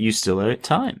Georgia, you still owe it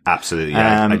time. Absolutely.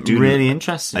 Yeah. I do really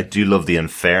interesting. I do love the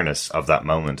unfairness of that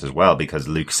moment as well, because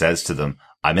Luke says to them,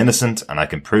 I'm innocent and I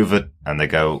can prove it. And they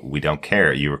go, we don't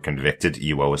care. You were convicted.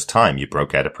 You owe us time. You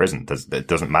broke out of prison. It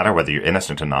doesn't matter whether you're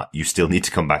innocent or not. You still need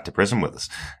to come back to prison with us.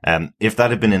 If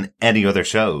that had been in any other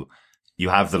show, you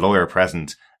have the lawyer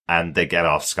present and they get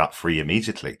off scot-free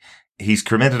immediately. He's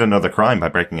committed another crime by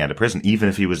breaking out of prison, even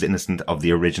if he was innocent of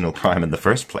the original crime in the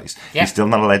first place. Yeah. He's still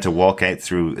not allowed to walk out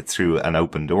through an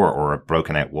open door or a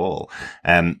broken out wall.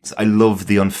 So I love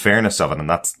the unfairness of it. And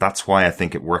that's why I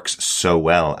think it works so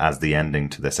well as the ending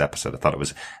to this episode. I thought it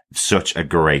was such a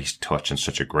great touch and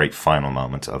such a great final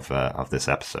moment of this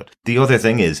episode. The other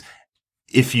thing is,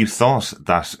 if you thought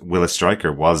that Willis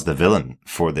Stryker was the villain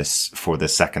for this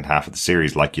second half of the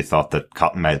series, like you thought that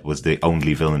Cottonmouth was the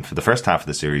only villain for the first half of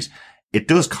the series, it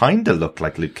does kind of look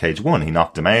like Luke Cage won. He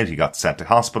knocked him out. He got sent to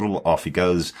hospital. Off he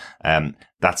goes.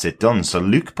 That's it done. So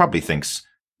Luke probably thinks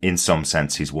in some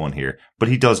sense he's won here, but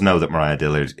he does know that Mariah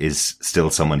Dillard is still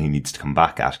someone he needs to come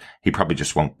back at. He probably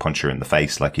just won't punch her in the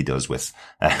face like he does with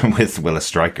Willis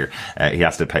Stryker. He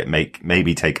has to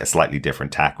maybe take a slightly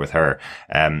different tack with her.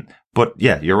 But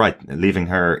yeah, you're right. Leaving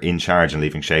her in charge and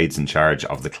leaving Shades in charge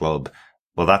of the club.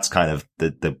 Well, that's kind of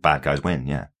the bad guys win.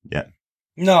 Yeah. Yeah.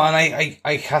 No, and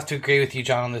I have to agree with you,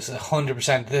 John, on this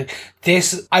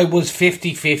 100%. I was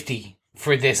 50-50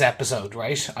 for this episode,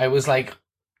 right? I was like,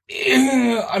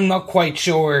 I'm not quite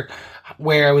sure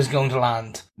where I was going to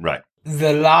land. Right.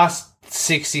 The last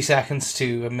 60 seconds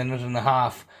to a minute and a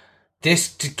half,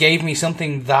 this gave me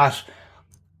something that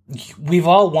we've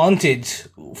all wanted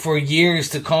for years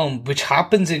to come, which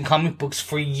happens in comic books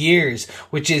for years,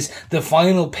 which is the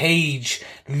final page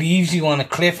leaves you on a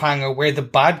cliffhanger where the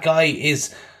bad guy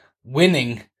is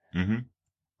winning and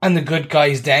the good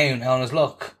guy's down on his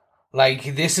luck.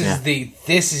 Like, this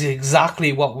is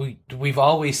exactly what we've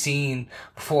always seen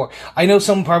before. I know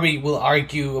some probably will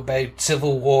argue about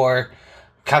Civil War,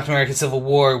 Captain America Civil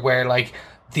War, where like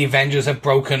the Avengers have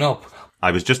broken up.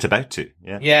 I was just about to,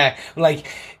 yeah. Yeah, like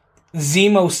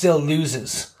Zemo still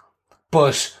loses,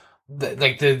 but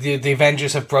the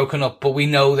Avengers have broken up, but we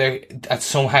know that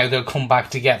somehow they'll come back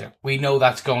together. We know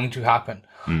that's going to happen.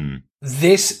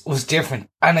 This was different.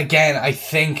 And again, I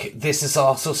think this is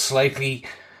also slightly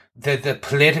the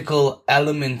political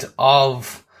element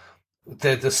of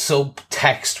the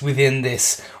subtext within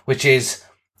this, which is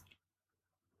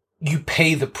you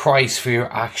pay the price for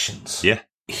your actions. Yeah.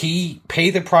 He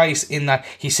paid the price in that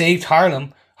he saved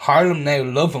Harlem. Harlem now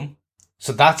love him.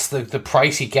 So that's the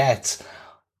price he gets.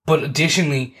 But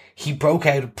additionally, he broke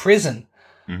out of prison.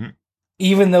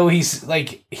 Even though he's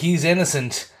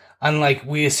innocent. And like,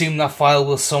 we assume that file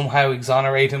will somehow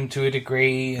exonerate him to a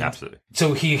degree. Absolutely.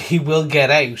 So he will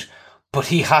get out. But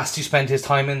he has to spend his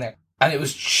time in there. And it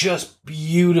was just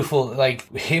beautiful.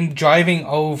 Like, him driving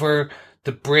over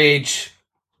the bridge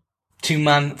from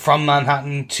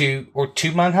Manhattan to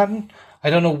Manhattan? I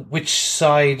don't know which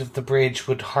side of the bridge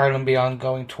would Harlem be on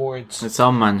going towards. It's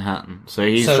on Manhattan. So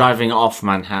he's driving off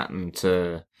Manhattan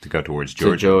to go towards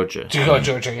Georgia. To go to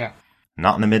Georgia, yeah.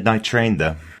 Not in a midnight train,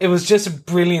 though. It was just a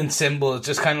brilliant symbol. It's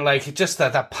just kind of like, just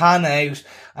that pan out,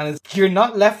 and you're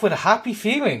not left with a happy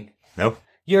feeling. No.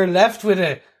 You're left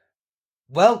with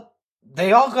well,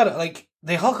 they all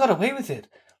got away with it.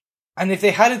 And if they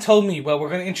had told me, well, we're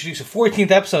going to introduce a 14th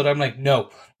episode, I'm like, no,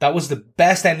 that was the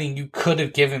best ending you could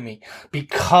have given me.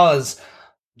 Because,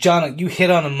 John, you hit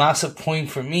on a massive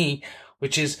point for me,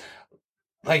 which is,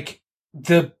 like,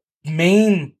 the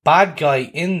main bad guy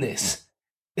in this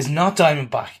is not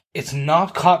Diamondback. It's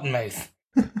not Cottonmouth.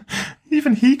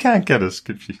 Even he can't get us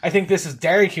confused. I think this is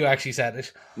Derek who actually said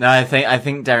it. No, I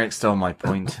think Derek stole my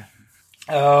point.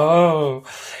 Oh.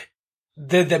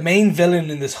 The main villain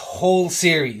in this whole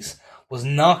series was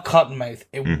not Cottonmouth.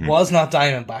 It was not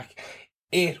Diamondback.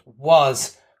 It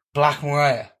was Black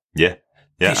Mariah. Yeah.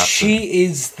 Yeah. She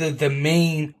is the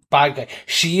main bad guy.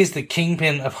 She is the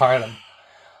kingpin of Harlem.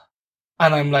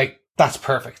 And I'm like, that's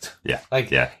perfect. Yeah. Like,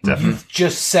 yeah, definitely. you've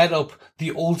just set up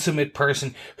the ultimate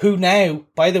person who now,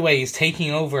 by the way, is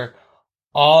taking over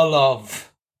all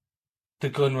of the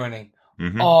gun running,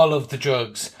 all of the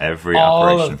drugs, every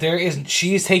operation.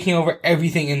 She is taking over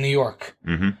everything in New York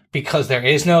because there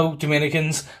is no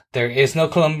Dominicans, there is no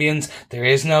Colombians, there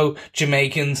is no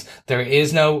Jamaicans, there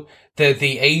is no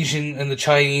the Asian and the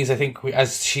Chinese. I think,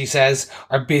 as she says,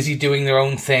 are busy doing their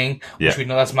own thing, which we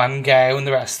know that's Man Gao and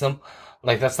the rest of them.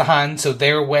 Like, that's the hand, so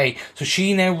they're away. So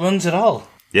she now runs it all.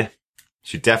 Yeah.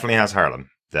 She definitely has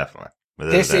Harlem. Definitely.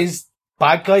 This is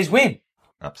bad guys win.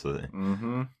 Absolutely.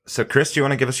 So, Chris, do you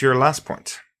want to give us your last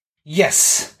point?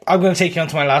 Yes. I'm going to take you on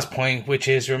to my last point, which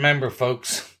is, remember,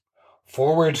 folks,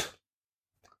 forward,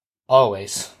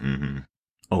 always.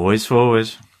 Always forward.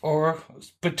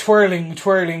 But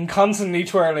twirling, constantly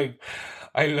twirling.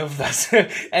 I love that.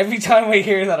 Every time I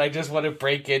hear that, I just want to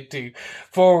break into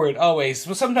forward, always.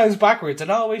 Well, sometimes backwards,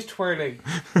 and always twirling.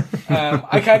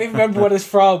 I can't even remember what it's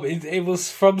from. It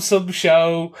was from some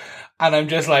show, and I'm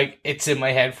just like, it's in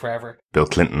my head forever. Bill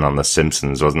Clinton on The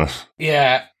Simpsons, wasn't it?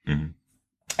 Yeah.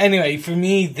 Anyway, for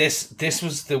me, this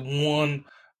was the one.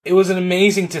 It was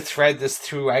amazing to thread this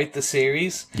throughout the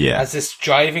series. Yeah. As this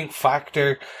driving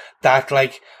factor that,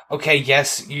 like, okay,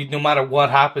 yes, you, no matter what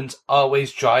happens,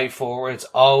 always drive forwards,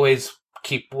 always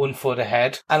keep 1 foot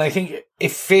ahead. And I think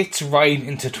it fits right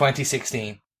into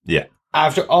 2016. Yeah.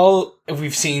 After all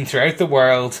we've seen throughout the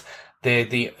world,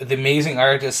 the amazing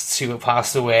artists who have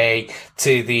passed away,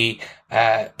 to the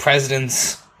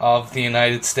presidents of the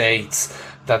United States,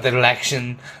 that the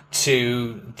election,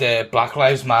 to the Black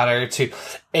Lives Matter,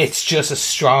 it's just a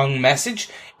strong message.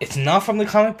 It's not from the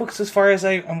comic books as far as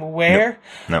I am aware.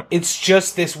 No. It's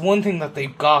just this one thing that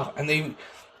they've got, and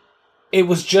it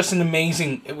was just an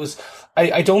amazing,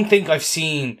 I don't think I've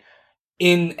seen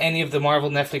in any of the Marvel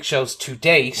Netflix shows to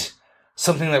date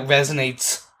something that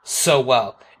resonates so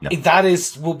well. No.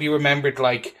 That will be remembered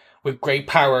like, with great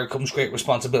power comes great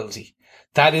responsibility.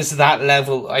 That is that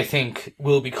level, I think,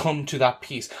 will become to that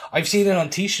piece. I've seen it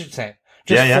on t-shirts now.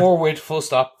 Just forward, full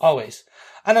stop, always.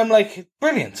 And I'm like,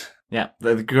 brilliant. Yeah,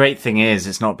 the great thing is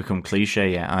it's not become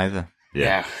cliche yet either.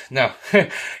 Yeah, no.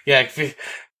 Yeah,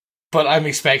 but I'm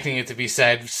expecting it to be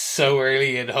said so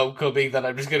early in Homecoming that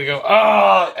I'm just going to go,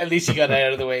 oh, at least you got it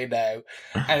out of the way now.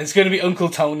 And it's going to be Uncle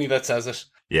Tony that says it.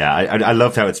 Yeah, I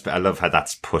love how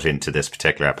that's put into this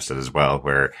particular episode as well,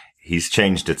 where he's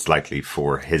changed it slightly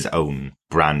for his own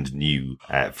brand new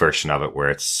version of it, where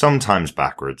it's sometimes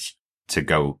backwards to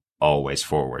go always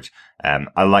forward.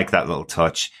 I like that little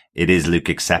touch. It is Luke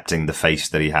accepting the fate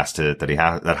that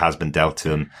that has been dealt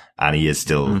to him, and he is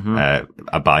still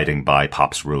abiding by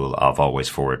Pop's rule of always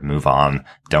forward. Move on.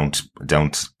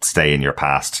 Don't stay in your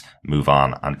past. Move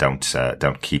on, and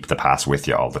don't keep the past with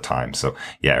you all the time. So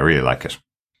yeah, I really like it.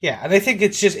 Yeah, and I think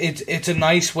it's just it's a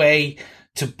nice way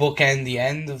to bookend the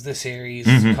end of the series.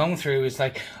 Come through. It's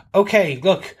like, okay,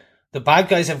 look, the bad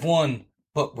guys have won,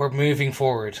 but we're moving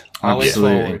forward. Always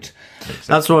forward.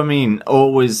 That's what I mean.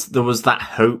 Always, there was that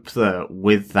hope there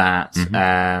with that.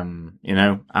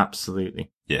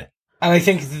 Absolutely. Yeah. And I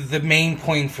think the main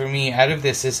point for me out of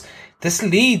this is this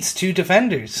leads to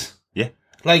Defenders. Yeah.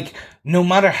 Like, no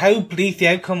matter how bleak the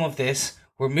outcome of this,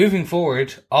 we're moving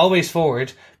forward, always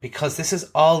forward, because this is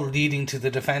all leading to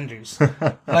the Defenders.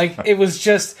 Like, it was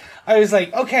just, I was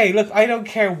like, okay, look, I don't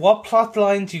care what plot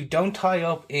lines you don't tie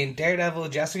up in Daredevil,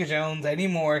 Jessica Jones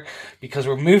anymore, because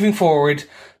we're moving forward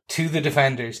to the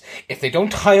Defenders. If they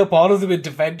don't tie up all of them in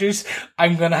Defenders,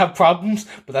 I'm going to have problems,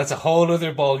 but that's a whole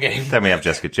other ball game. Then we have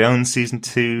Jessica Jones season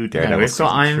 2, Daredevil we've got season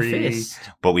Iron 3, Fist.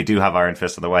 but we do have Iron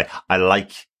Fist on the way. I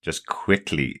like just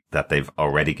quickly that they've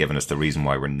already given us the reason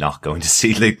why we're not going to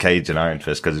see Luke Cage in Iron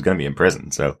Fist, because he's going to be in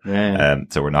prison. So,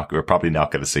 so we're probably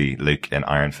not going to see Luke in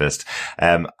Iron Fist.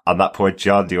 On that point,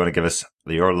 John, do you want to give us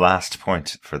your last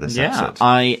point for this episode?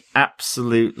 I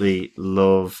absolutely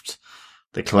loved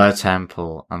the Claire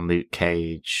Temple and Luke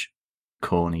Cage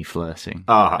corny flirting.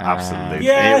 Oh, absolutely.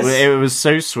 Yes! It was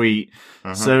so sweet,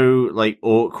 so like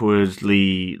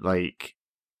awkwardly like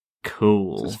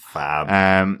cool. Just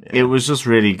fab. It was just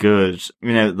really good.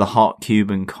 You know, the hot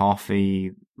Cuban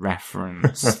coffee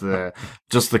reference, the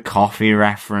coffee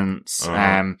reference.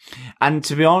 And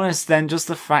to be honest, then just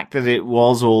the fact that it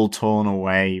was all torn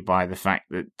away by the fact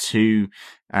that two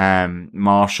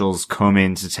marshals come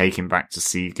in to take him back to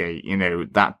Seagate, you know,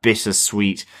 that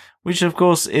bittersweet, which of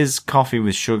course is coffee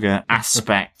with sugar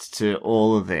aspect to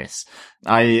all of this.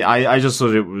 I just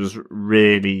thought it was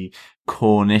really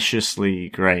corniciously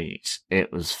great.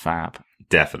 It was fab.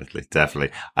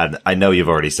 Definitely. And I know you've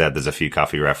already said there's a few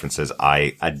coffee references.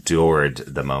 I adored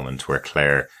the moment where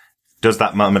Claire does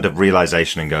that moment of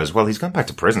realization and goes, well, he's gone back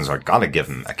to prison, so I gotta give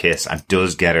him a kiss, and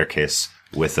does get her kiss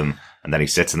with him. And then he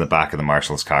sits in the back of the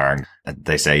marshal's car and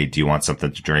they say, do you want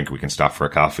something to drink? We can stop for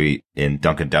a coffee in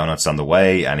Dunkin' Donuts on the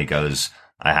way. And he goes,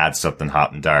 I had something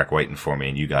hot and dark waiting for me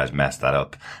and you guys messed that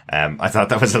up. I thought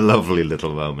that was a lovely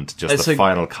little moment. Just it's the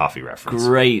final coffee reference.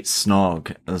 Great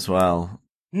snog as well.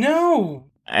 No.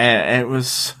 It was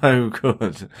so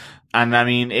good. And I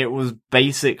mean, it was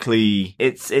basically,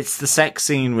 it's the sex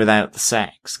scene without the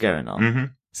sex going on. Mm-hmm.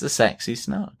 It's a sexy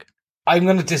snog. I'm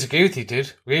going to disagree with you,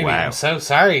 dude. Really, wow. I'm so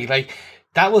sorry. Like,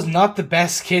 that was not the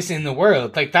best kiss in the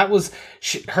world. Like, that was,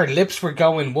 her lips were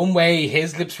going one way,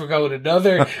 his lips were going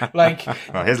another. Like,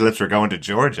 well, his lips were going to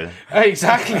Georgia.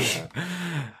 Exactly.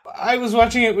 I was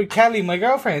watching it with Kelly, my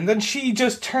girlfriend, and she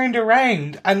just turned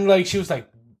around and like, she was like,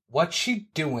 what's she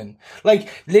doing? Like,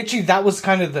 literally, that was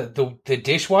kind of the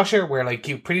dishwasher where, like,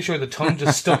 you're pretty sure the tongue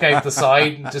just stuck out the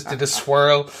side and just did a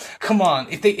swirl. Come on.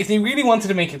 If they really wanted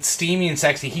to make it steamy and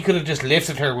sexy, he could have just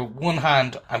lifted her with one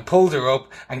hand and pulled her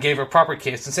up and gave her a proper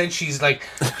kiss. Instead, she's, like,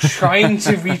 trying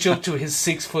to reach up to his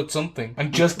 6 foot something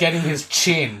and just getting his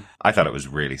chin. I thought it was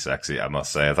really sexy, I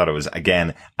must say. I thought it was,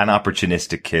 again, an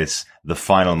opportunistic kiss. The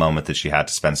final moment that she had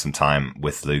to spend some time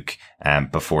with Luke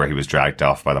before he was dragged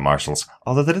off by the marshals.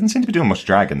 Although they didn't seem to be doing much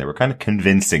dragging. They were kind of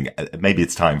convincing, maybe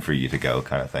it's time for you to go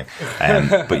kind of thing.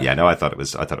 But yeah, no, I thought it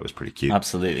was pretty cute.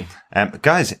 Absolutely.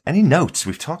 Guys, any notes?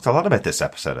 We've talked a lot about this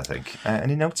episode, I think.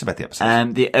 Any notes about the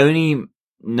episode? The only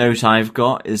note I've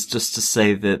got is just to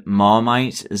say that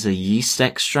Marmite is a yeast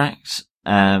extract.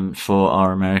 For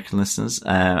our American listeners,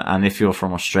 and if you're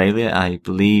from Australia, I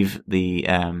believe the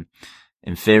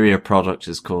inferior product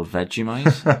is called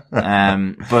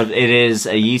Vegemite. But it is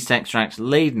a yeast extract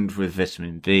laden with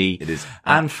vitamin B. It is,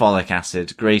 and folic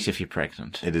acid. Great if you're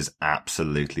pregnant. It is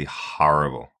absolutely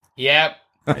horrible. Yep.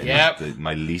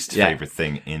 My least favorite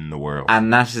thing in the world.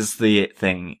 And that is the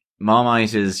thing.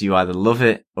 Marmite is you either love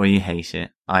it or you hate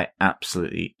it. I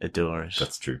absolutely adore it.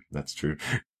 That's true.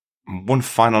 One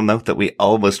final note that we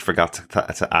almost forgot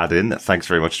to add in. Thanks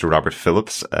very much to Robert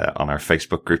Phillips on our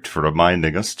Facebook group for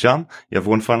reminding us. John, you have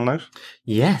one final note?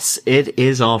 Yes, it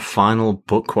is our final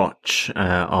book watch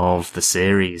of the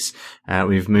series.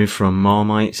 We've moved from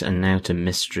Marmite and now to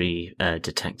mystery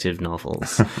detective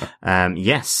novels.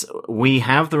 Yes, we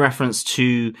have the reference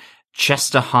to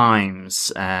Chester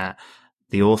Himes,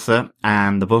 the author,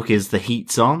 and the book is The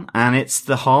Heat's On, and it's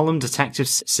the Harlem Detective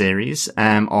series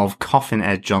of Coffin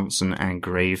Ed Johnson and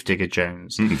Gravedigger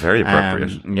Jones. Very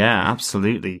appropriate. Yeah,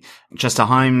 absolutely. Chester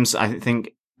Himes, I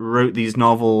think, wrote these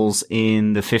novels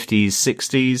in the 50s,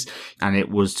 60s, and it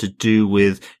was to do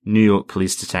with New York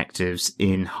police detectives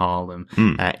in Harlem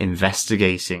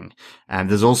investigating. And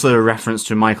there's also a reference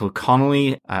to Michael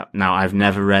Connelly. Now, I've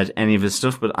never read any of his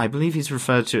stuff, but I believe he's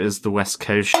referred to as the West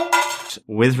Coast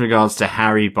with regards to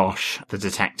Harry Bosch, the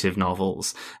detective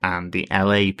novels, and the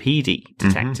LAPD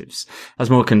detectives. That's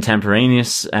more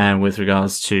contemporaneous with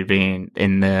regards to being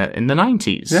in the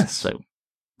 90s. Yes. So,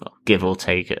 well, give or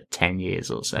take 10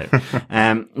 years or so.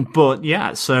 But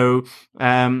yeah, so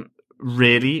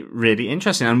really, really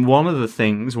interesting. And one of the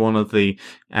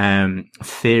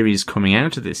theories coming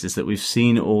out of this is that we've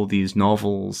seen all these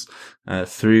novels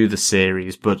through the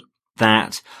series, but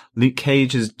that Luke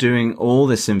Cage is doing all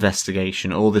this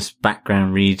investigation, all this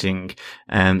background reading,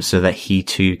 so that he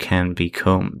too can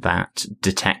become that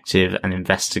detective and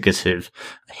investigative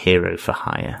hero for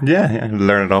hire. Yeah,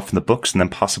 learn it off from the books and then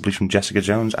possibly from Jessica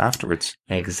Jones afterwards.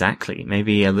 Exactly.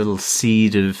 Maybe a little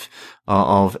seed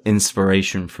of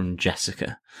inspiration from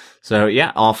Jessica. So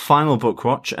yeah, our final book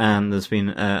watch, and there's been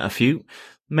a few.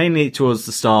 mainly towards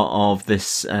the start of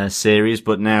this series,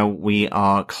 but now we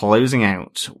are closing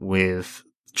out with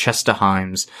Chester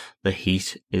Himes, The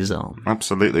Heat Is On.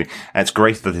 Absolutely. It's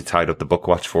great that they tied up the book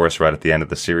watch for us right at the end of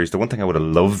the series. The one thing I would have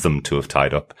loved them to have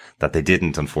tied up that they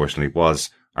didn't, unfortunately, was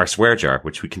our swear jar,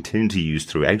 which we continue to use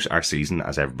throughout our season,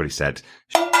 as everybody said,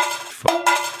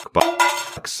 fuck,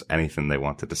 box, anything they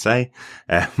wanted to say.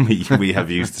 We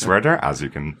have used the swear jar, as you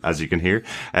can hear.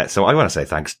 So I want to say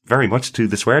thanks very much to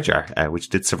the swear jar, which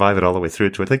did survive it all the way through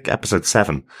to, I think, episode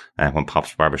 7, when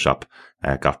Pop's Barbershop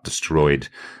got destroyed.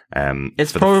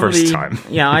 It's for probably, the first time.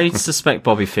 Yeah, I suspect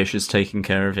Bobby Fischer's taking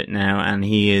care of it now, and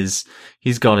he's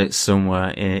got it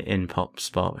somewhere in Pop's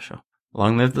Barbershop.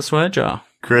 Long live the swear jar.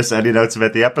 Chris, any notes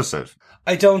about the episode?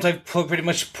 I don't. I've pretty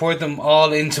much poured them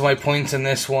all into my points in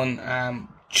this one.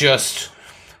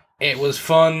 It was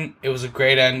fun. It was a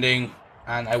great ending,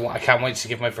 and I can't wait to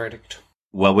give my verdict.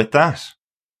 Well, with that,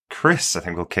 Chris, I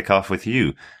think we'll kick off with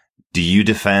you. Do you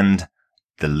defend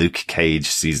the Luke Cage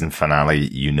season finale,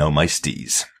 You Know My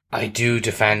Steez? I do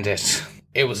defend it.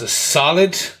 It was a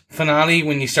solid finale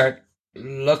when you start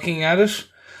looking at it.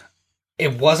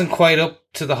 It wasn't quite up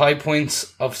to the high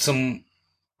points of some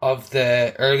of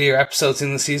the earlier episodes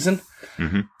in the season.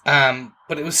 Mm-hmm.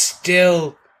 But it was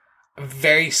still a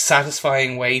very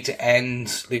satisfying way to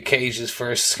end Luke Cage's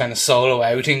first kind of solo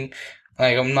outing.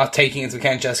 Like, I'm not taking into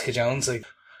account Jessica Jones. Like,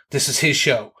 this is his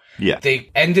show. Yeah. They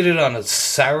ended it on a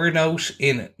sour note,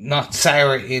 not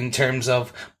sour in terms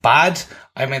of bad.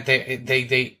 I meant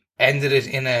they ended it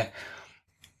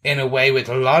in a way with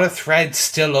a lot of threads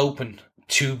still open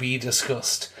to be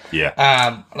discussed. Yeah.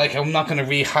 I'm not going to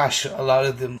rehash a lot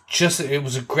of them. Just, it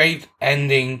was a great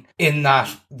ending in that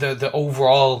the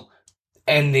overall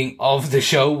ending of the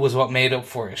show was what made up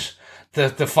for it.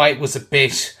 The fight was a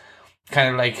bit kind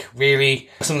of like, really,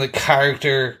 some of the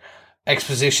character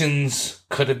expositions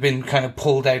could have been kind of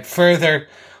pulled out further,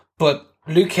 but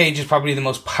Luke Cage is probably the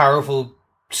most powerful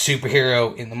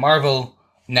superhero in the Marvel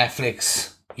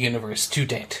Netflix universe to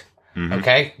date. Mm-hmm.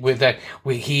 Okay?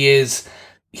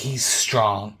 He's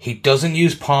strong. He doesn't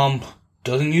use pomp,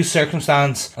 doesn't use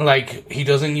circumstance, like, he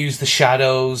doesn't use the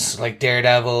shadows like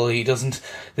Daredevil.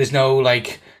 There's no,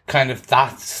 like, kind of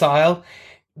that style.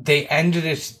 They ended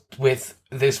it with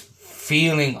this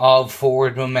feeling of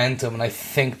forward momentum, and I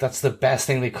think that's the best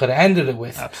thing they could have ended it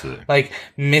with. Absolutely. Like,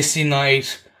 Misty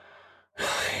Knight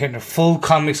in a full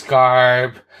comics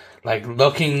garb, like,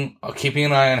 keeping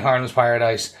an eye on Harlem's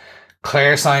Paradise,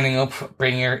 Claire signing up,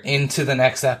 bringing her into the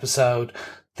next episode,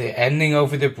 the ending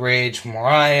over the bridge,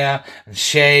 Mariah and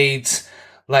Shades.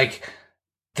 Like,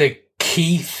 the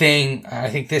key thing, and I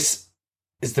think this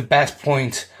is the best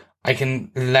point I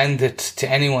can lend it to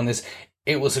anyone, is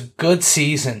it was a good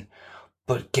season,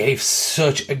 but gave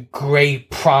such a great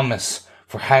promise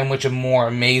for how much more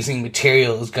amazing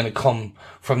material is going to come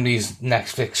from these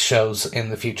Netflix shows in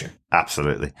the future.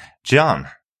 Absolutely. John,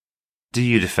 do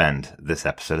you defend this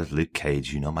episode of Luke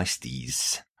Cage, You Know My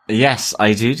Steez? Yes,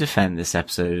 I do defend this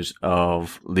episode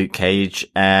of Luke Cage,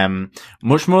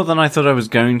 much more than I thought I was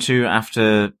going to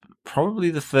after probably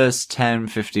the first 10,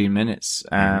 15 minutes,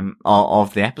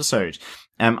 of the episode.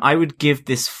 I would give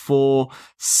this 4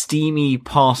 steamy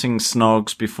parting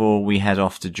snogs before we head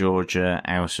off to Georgia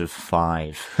out of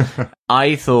 5.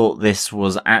 I thought this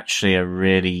was actually a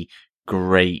really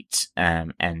great,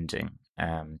 ending.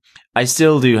 I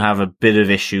still do have a bit of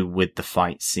issue with the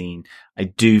fight scene. I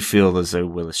do feel as though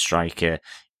Willis Stryker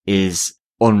is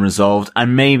unresolved,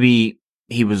 and maybe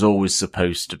he was always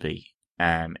supposed to be,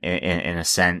 in a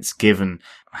sense, given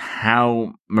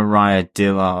how Mariah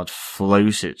Dillard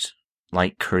floated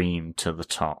like cream to the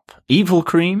top. Evil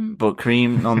cream, but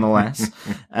cream nonetheless.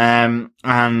 And,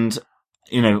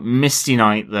 Misty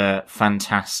Knight, the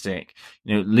fantastic,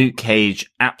 Luke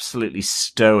Cage, absolutely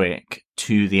stoic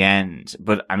to the end.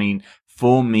 But I mean,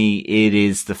 for me, it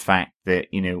is the fact that,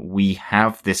 we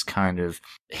have this kind of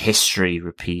history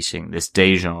repeating, this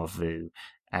deja vu.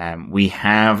 We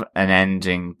have an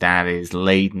ending that is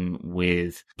laden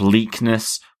with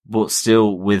bleakness, but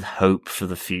still with hope for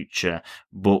the future,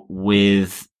 but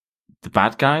with the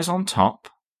bad guys on top,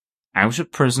 out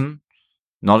of prison,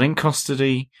 not in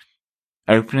custody,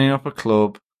 opening up a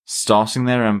club, starting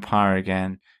their empire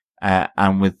again,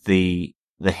 and with the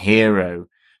hero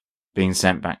being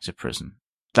sent back to prison.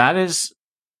 That is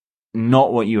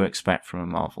not what you expect from a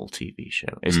Marvel TV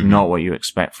show. It's not what you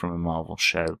expect from a Marvel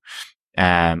show,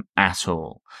 at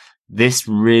all. This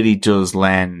really does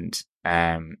lend,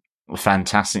 a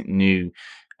fantastic new,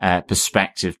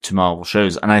 perspective to Marvel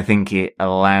shows. And I think it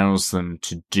allows them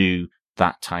to do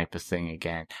that type of thing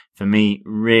again. For me,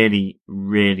 really,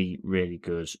 really, really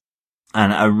good.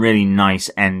 and a really nice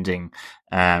ending,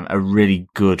 a really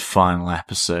good final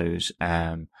episode,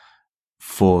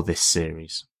 for this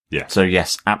series. Yeah. So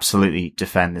yes, absolutely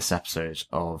defend this episode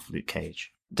of Luke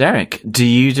Cage. Derek, do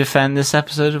you defend this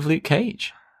episode of Luke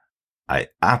Cage? I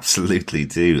absolutely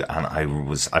do. And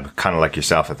I'm kind of like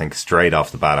yourself. I think straight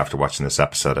off the bat after watching this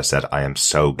episode, I said, I am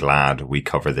so glad we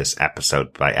cover this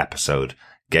episode by episode,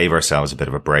 gave ourselves a bit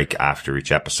of a break after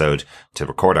each episode to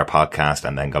record our podcast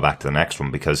and then go back to the next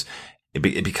one because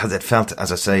it felt,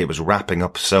 as I say, it was wrapping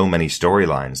up so many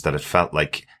storylines that it felt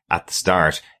like at the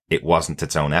start, it wasn't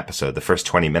its own episode. The first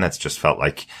 20 minutes just felt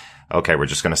like, okay, we're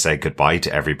just going to say goodbye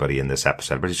to everybody in this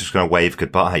episode, but he's just going to wave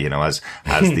goodbye, as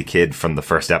the kid from the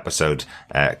first episode,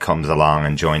 comes along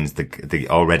and joins the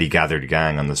already gathered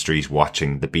gang on the street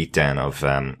watching the beatdown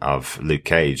of Luke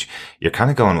Cage. You're kind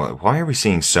of going, why are we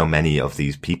seeing so many of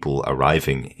these people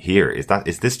arriving here?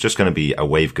 Is this just going to be a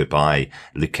wave goodbye?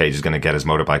 Luke Cage is going to get his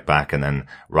motorbike back and then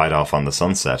ride off on the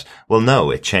sunset. Well, no,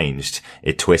 it changed.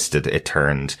 It twisted. It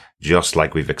turned just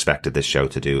like we've expected this show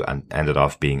to do and ended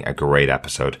off being a great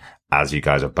episode. As you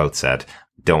guys have both said,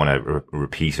 don't want to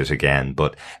repeat it again,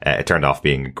 but it turned off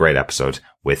being a great episode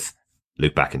with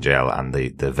Luke back in jail and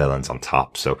the villains on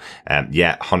top. So,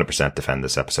 100% defend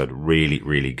this episode. Really,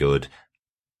 really good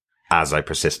as I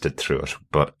persisted through it.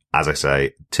 But as I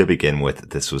say, to begin with,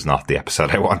 this was not the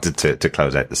episode I wanted to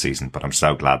close out the season, but I'm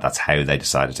so glad that's how they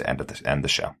decided to end the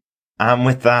show. And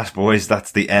with that, boys,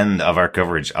 that's the end of our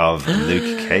coverage of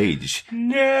Luke Cage.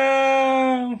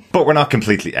 No! But we're not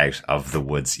completely out of the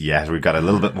woods yet. We've got a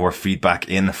little bit more feedback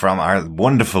in from our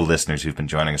wonderful listeners who've been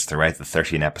joining us throughout the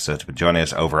 13 episodes, who've been joining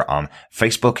us over on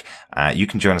Facebook. You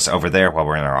can join us over there while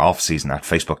we're in our off season at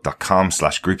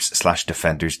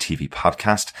facebook.com/groups/Defenders TV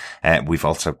podcast. We've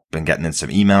also been getting in some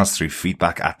emails through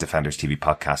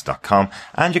feedback@defenderstvpodcast.com.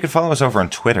 And you can follow us over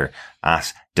on Twitter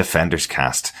at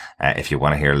DefendersCast, if you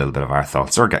want to hear a little bit of our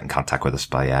thoughts or get in contact with us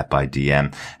by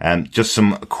DM. Just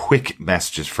some quick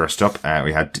messages first up.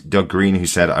 We had Doug Green who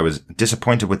said, I was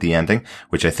disappointed with the ending,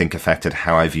 which I think affected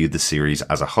how I viewed the series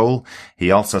as a whole.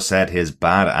 He also said his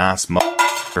badass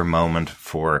moment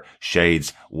for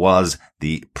Shades was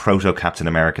the proto Captain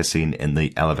America scene in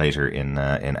the elevator in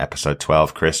episode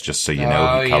 12. Chris, just so you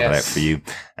know, he called it out for you.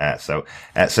 So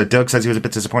Doug says he was a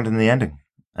bit disappointed in the ending.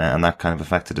 And that kind of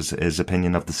affected his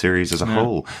opinion of the series as a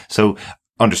whole. So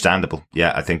understandable.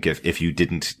 Yeah, I think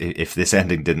if this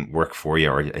ending didn't work for you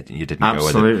or you didn't go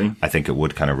with it, I think it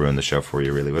would kind of ruin the show for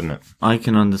you, really, wouldn't it? I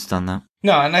can understand that.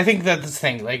 No, and I think that's the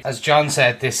thing. Like, as John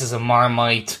said, this is a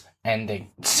Marmite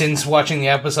ending. Since watching the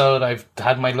episode, I've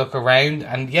had my look around,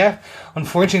 and yeah,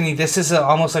 unfortunately, this is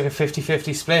almost like a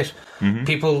 50-50 split. Mm-hmm.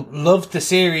 People loved the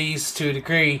series to a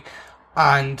degree,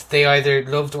 and they either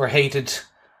loved or hated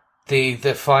the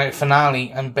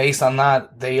finale, and based on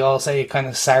that, they all say it kind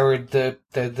of soured the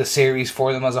series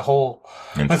for them as a whole.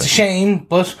 That's a shame,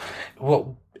 but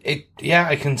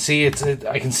I can see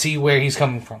I can see where he's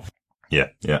coming from. Yeah.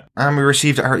 And we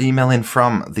received our email in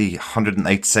from the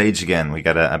 108th Sage again. We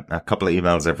get a couple of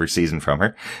emails every season from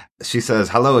her. She says,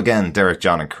 hello again, Derek,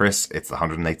 John and Chris. It's the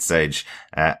 108th Sage.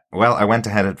 Well, I went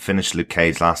ahead and finished Luke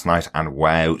Cage last night and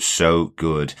wow, so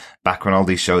good. Back when all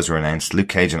these shows were announced, Luke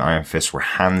Cage and Iron Fist were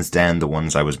hands down the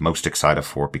ones I was most excited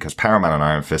for because Power Man and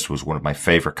Iron Fist was one of my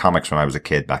favorite comics when I was a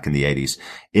kid back in the 80s.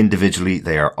 Individually,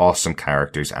 they are awesome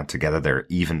characters and together they're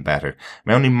even better.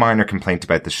 My only minor complaint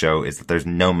about the show is that there's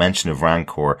no mention of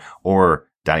Rancor or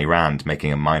Danny Rand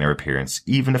making a minor appearance,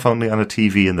 even if only on a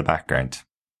TV in the background.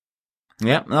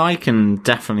 Yeah, I can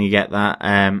definitely get that.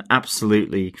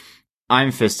 Absolutely.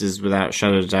 Iron Fist is without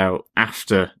shadow of doubt,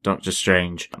 after Doctor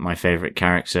Strange, my favourite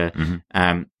character.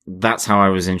 Mm-hmm. That's how I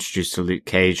was introduced to Luke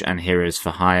Cage and Heroes for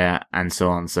Hire and so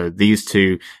on. So these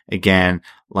two, again,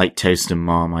 like Toast and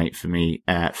Marmite for me,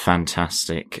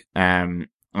 fantastic. And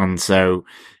so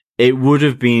it would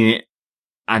have been,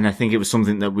 and I think it was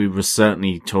something that we were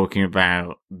certainly talking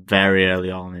about very early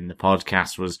on in the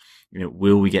podcast was,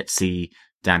 will we get to see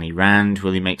Danny Rand?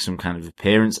 Will he make some kind of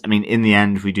appearance? I mean, in the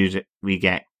end, we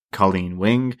get Colleen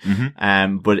Wing.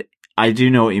 Mm-hmm. But I do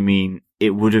know what you mean.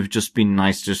 It would have just been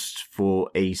nice just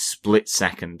for a split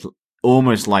second,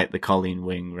 almost like the Colleen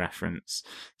Wing reference,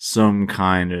 some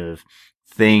kind of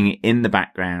thing in the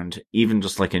background, even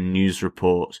just like a news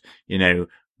report,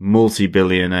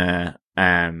 multi-billionaire,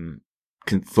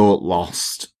 thought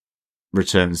lost,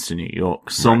 returns to New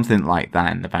York, something like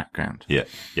that in the background. Yeah.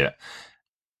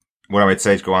 What I would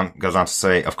say goes on to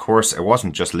say, of course, it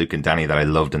wasn't just Luke and Danny that I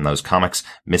loved in those comics.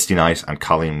 Misty Knight and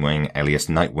Colleen Wing, alias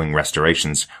Nightwing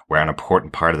Restorations, were an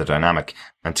important part of the dynamic,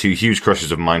 and two huge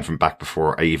crushes of mine from back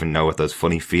before I even know what those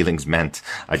funny feelings meant.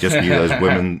 I just knew those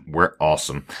women were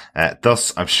awesome.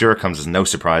 Thus, I'm sure it comes as no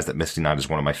surprise that Misty Knight is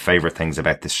one of my favourite things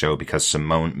about this show, because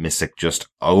Simone Missick just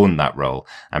owned that role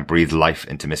and breathed life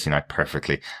into Misty Knight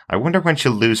perfectly. I wonder when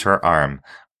she'll lose her arm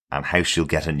and how she'll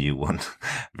get a new one.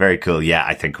 Very cool. Yeah,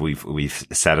 I think we've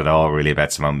said it all really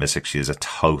about Simone Missick. She is a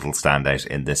total standout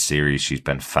in this series. She's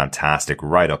been fantastic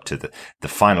right up to the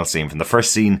final scene, from the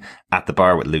first scene at the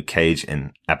bar with Luke Cage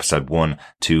in episode 1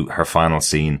 to her final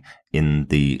scene in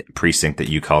the precinct that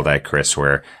you called out, Chris,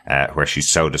 where she's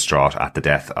so distraught at the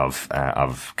death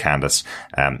of Candace.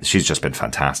 She's just been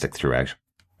fantastic throughout.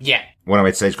 Yeah. One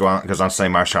of stage goes on to say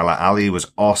Mahershala Ali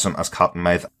was awesome as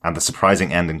Cottonmouth, and the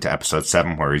surprising ending to episode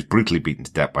 7 where he's brutally beaten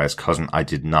to death by his cousin. I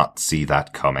did not see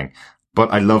that coming.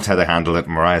 But I loved how they handled it.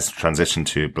 Mariah's transition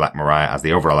to Black Mariah as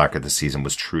the overall arc of the season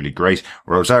was truly great.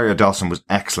 Rosario Dawson was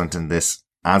excellent in this,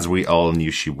 as we all knew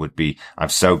she would be. I'm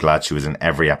so glad she was in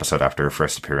every episode after her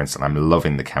first appearance, and I'm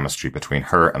loving the chemistry between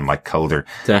her and Mike Colder.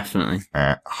 Definitely.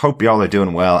 Hope y'all are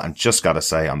doing well, and just gotta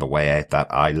say on the way out that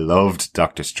I loved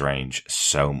Doctor Strange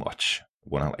so much.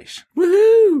 108.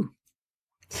 Woohoo!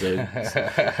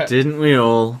 So, didn't we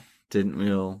all?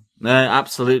 No,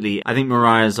 absolutely. I think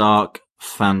Mariah's arc,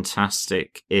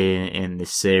 fantastic in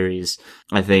this series.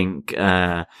 I think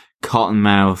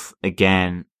Cottonmouth,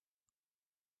 again,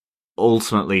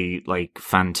 ultimately, like,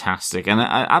 fantastic. And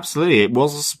absolutely, it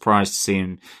was a surprise to see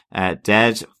him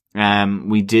dead.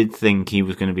 We did think he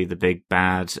was going to be the big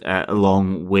bad,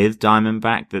 along with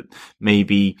Diamondback, that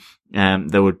maybe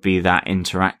there would be that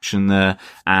interaction there.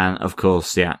 And of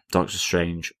course, yeah, Doctor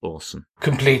Strange, awesome.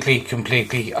 Completely.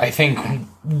 I think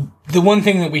the one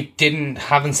thing that we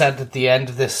haven't said at the end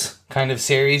of this kind of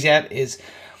series yet is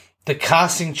the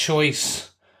casting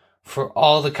choice for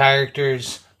all the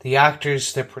characters, the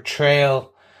actors, their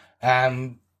portrayal,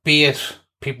 be it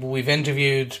people we've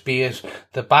interviewed, be it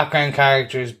the background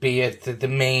characters, be it the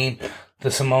main,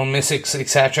 the Simone Missicks,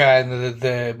 etc., and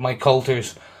the Mike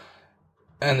Coulters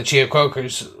and the Chia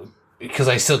Crokers, because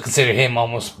I still consider him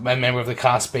almost a member of the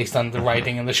cast based on the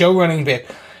writing and the show running bit.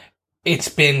 It's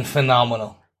been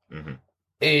phenomenal. Mm-hmm.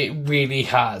 It really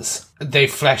has.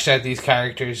 They've fleshed out these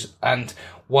characters, and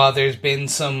while there's been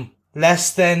some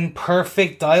less than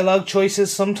perfect dialogue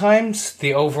choices sometimes,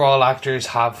 the overall actors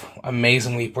have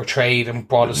amazingly portrayed and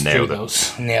brought us through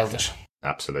those. Nailed it.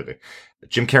 Absolutely.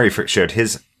 Jim Carrey shared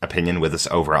his opinion with us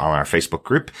over on our Facebook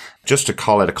group. Just to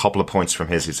call out a couple of points from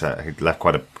his, he left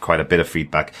quite a bit of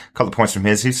feedback. A couple of points from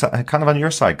his. He's kind of on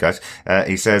your side, guys.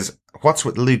 He says, what's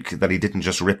with Luke that he didn't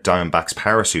just rip Diamondback's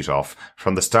parachute off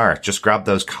from the start? Just grab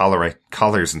those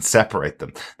collars and separate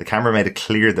them. The camera made it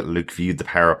clear that Luke viewed the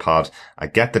parapod. I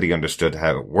get that he understood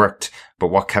how it worked, but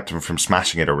what kept him from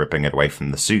smashing it or ripping it away from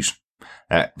the suit?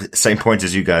 Same point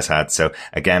as you guys had. So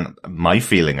again, my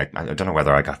feeling, I don't know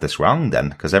whether I got this wrong then,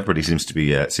 because everybody seems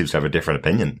to have a different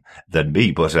opinion than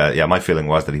me. But, yeah, my feeling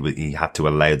was that he had to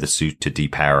allow the suit to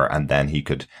depower and then he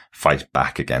could fight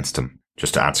back against him.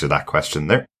 Just to answer that question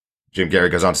there. Jim Gary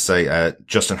goes on to say,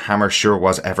 Justin Hammer sure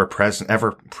was ever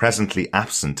presently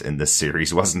absent in this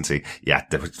series, wasn't he? Yeah,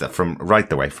 from right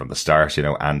the way from the start,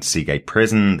 and Seagate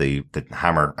Prison, the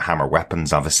Hammer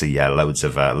weapons, obviously, yeah, loads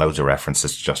of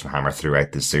references to Justin Hammer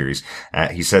throughout this series.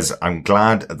 He says, I'm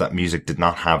glad that music did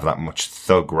not have that much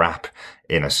thug rap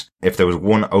in it. If there was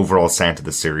one overall sound to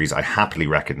the series I happily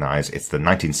recognise, it's the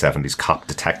 1970s cop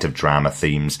detective drama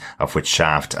themes, of which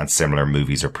Shaft and similar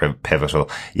movies are pivotal.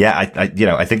 Yeah,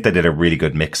 I think they did a really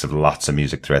good mix of lots of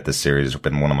music throughout this series. It's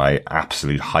been one of my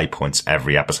absolute high points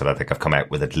every episode. I think I've come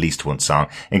out with at least one song,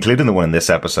 including the one in this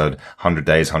episode, 100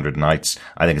 Days, 100 Nights.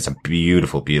 I think it's a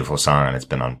beautiful, beautiful song, and it's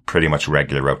been on pretty much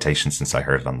regular rotation since I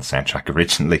heard it on the soundtrack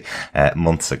originally,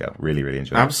 months ago. Really, really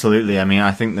enjoyed it. Absolutely. I mean,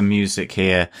 I think the music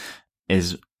here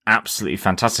is absolutely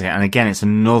fantastic. And again, it's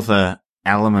another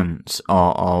element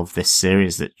of this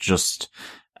series that just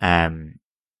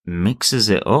mixes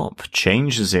it up,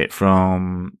 changes it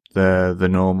from the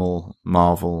normal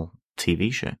Marvel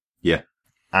TV show. Yeah.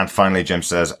 And finally, Jim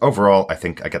says, overall, I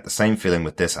think I get the same feeling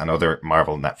with this and other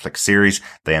Marvel Netflix series.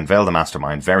 They unveil the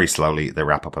mastermind very slowly. They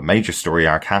wrap up a major story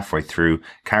arc halfway through.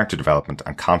 Character development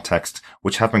and context,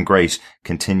 which have been great,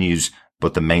 continues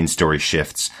but the main story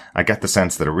shifts. I get the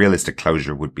sense that a realistic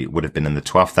closure would have been in the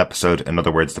 12th episode. In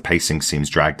other words, the pacing seems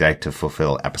dragged out to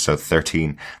fulfill episode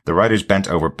 13. The writers bent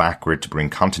over backward to bring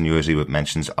continuity with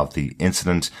mentions of the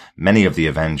incident, many of the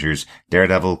Avengers,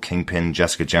 Daredevil, Kingpin,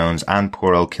 Jessica Jones, and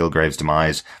poor old Kilgrave's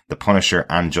demise, the Punisher,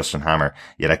 and Justin Hammer.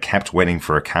 Yet I kept waiting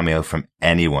for a cameo from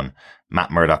anyone. Matt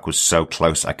Murdock was so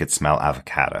close I could smell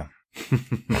avocado.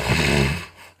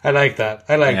 I like that.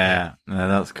 I like that. Yeah, no,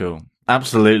 that's cool.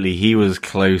 Absolutely, he was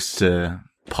close to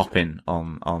popping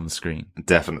on screen.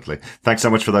 Definitely. Thanks so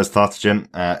much for those thoughts, Jim.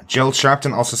 Joel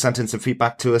Sharpton also sent in some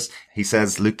feedback to us. He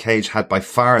says Luke Cage had by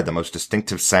far the most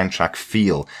distinctive soundtrack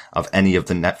feel of any of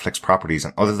the Netflix properties,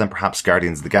 and other than perhaps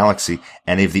Guardians of the Galaxy,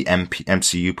 any of the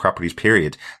MCU properties,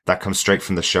 period. That comes straight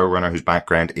from the showrunner whose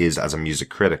background is as a music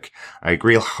critic. I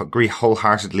agree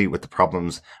wholeheartedly with the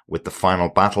problems with the final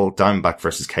battle. Diamondback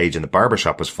versus Cage in the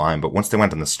barbershop was fine, but once they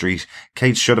went on the street,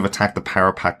 Cage should have attacked the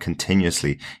power pack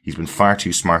continuously. He's been far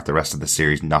too smart the rest of the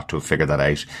series not to have figured that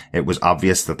out. It was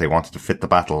obvious that they wanted to fit the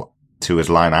battle to his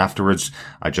line afterwards.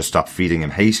 I just stopped feeding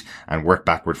him hate and worked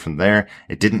backward from there.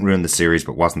 It didn't ruin the series,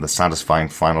 but wasn't the satisfying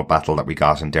final battle that we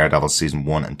got in Daredevil season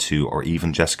 1 and 2, or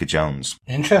even Jessica Jones.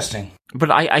 Interesting.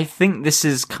 But I think this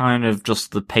is kind of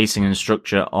just the pacing and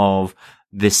structure of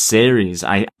this series.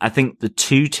 I think the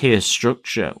 2-tier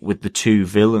structure with the 2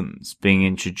 villains being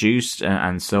introduced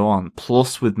and so on,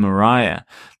 plus with Mariah,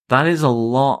 that is a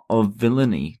lot of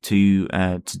villainy to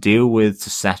deal with, to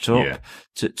set up,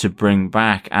 to bring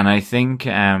back. And I think,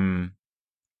 okay,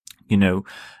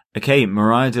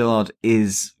 Mariah Dillard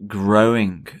is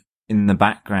growing in the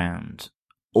background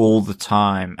all the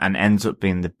time and ends up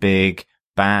being the big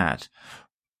bad.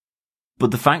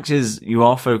 But the fact is, you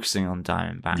are focusing on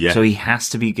Diamondback, so he has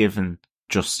to be given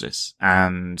justice.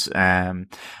 And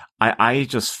I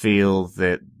just feel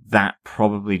that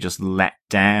probably just let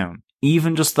down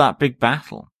even just that big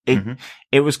battle.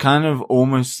 It was kind of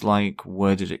almost like,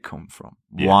 where did it come from?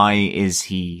 Yeah. Why is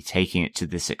he taking it to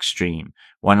this extreme?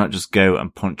 Why not just go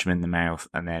and punch him in the mouth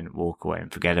and then walk away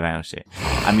and forget about it?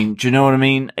 I mean, do you know what I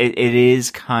mean? It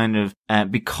is kind of,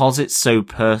 because it's so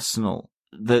personal,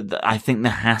 that I think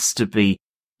there has to be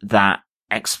that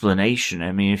explanation.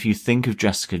 I mean, if you think of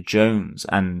Jessica Jones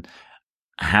and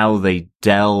how they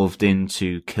delved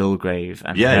into Kilgrave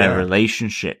and their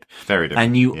relationship. Very different.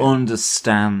 And you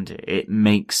understand it. It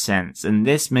makes sense. And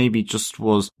this maybe just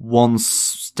was one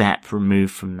step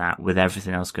removed from that with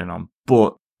everything else going on.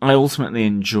 But I ultimately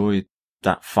enjoyed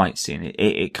that fight scene.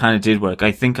 It kind of did work.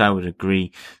 I think I would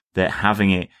agree that having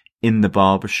it in the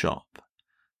barbershop,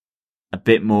 a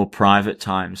bit more private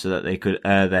time so that they could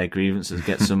air their grievances,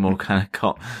 get some more kind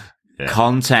of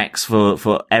context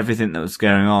for everything that was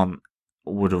going on,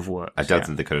 would have worked. I don't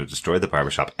think they could have destroyed the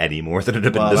barbershop any more than it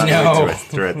had been destroyed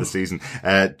throughout the season.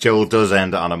 Joel does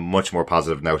end on a much more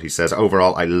positive note. He says,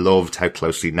 overall, I loved how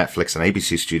closely Netflix and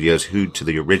ABC Studios hewed to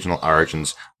the original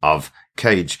origins of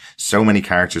Cage. So many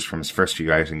characters from his first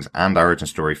few outings and origin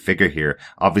story figure here,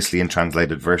 obviously in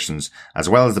translated versions, as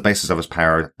well as the basis of his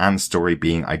power and story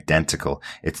being identical.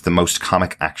 It's the most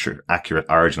comic accurate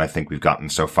origin I think we've gotten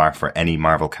so far for any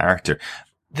Marvel character.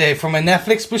 From a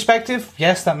Netflix perspective,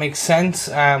 yes, that makes sense.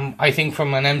 I think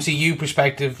from an MCU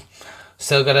perspective,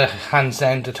 still got to hands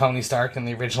down to Tony Stark in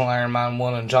the original Iron Man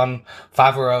 1 and Jon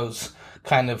Favreau's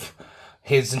kind of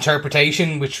his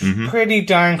interpretation, which was pretty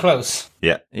darn close.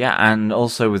 Yeah. Yeah, and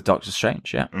also with Doctor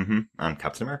Strange, And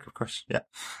Captain America, of course,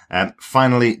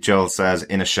 finally, Joel says,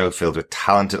 in a show filled with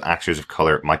talented actors of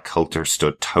colour, Mike Coulter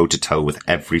stood toe-to-toe with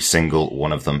every single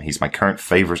one of them. He's my current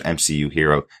favourite MCU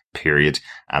hero, period,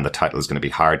 and the title is going to be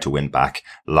hard to win back.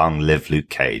 Long live Luke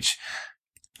Cage.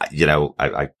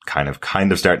 I kind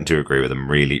of starting to agree with him.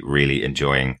 Really, really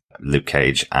enjoying Luke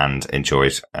Cage and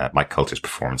enjoyed Mike Coulter's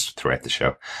performance throughout the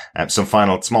show. Some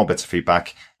final small bits of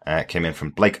feedback came in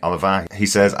from Blake Oliver. He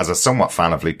says, as a somewhat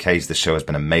fan of Luke Cage, the show has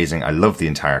been amazing. I love the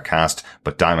entire cast,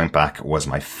 but Diamondback was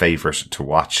my favourite to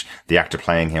watch. The actor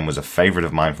playing him was a favourite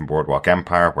of mine from Boardwalk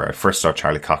Empire, where I first saw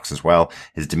Charlie Cox as well.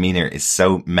 His demeanour is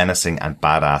so menacing and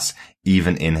badass,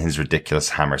 even in his ridiculous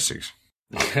hammer suit.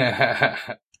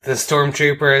 The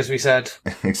Stormtrooper, as we said.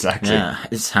 Exactly. Yeah,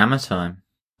 it's hammer time.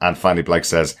 And finally, Blake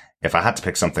says, if I had to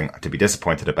pick something to be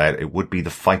disappointed about, it would be the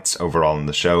fights overall in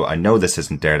the show. I know this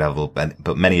isn't Daredevil,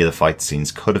 but many of the fight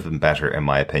scenes could have been better, in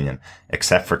my opinion,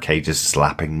 except for Cage's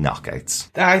slapping knockouts.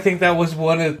 I think that was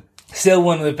still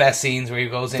one of the best scenes where he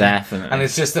goes in. Definitely. And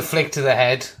it's just a flick to the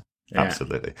head.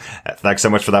 Absolutely. Thanks so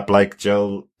much for that, Blake,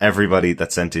 Joel, everybody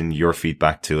that sent in your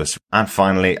feedback to us. And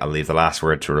finally, I'll leave the last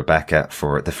word to Rebecca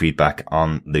for the feedback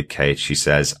on Luke Cage. She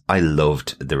says, I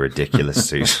loved the ridiculous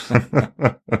suit.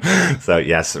 So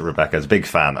yes, Rebecca's a big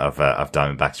fan of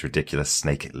Diamondback's ridiculous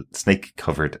snake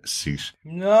covered suit.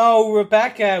 No,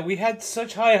 Rebecca, we had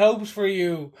such high hopes for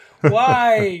you.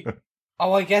 Why?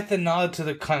 Oh, I get the nod to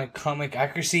the kind of comic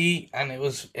accuracy, and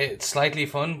it's slightly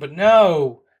fun, but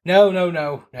no.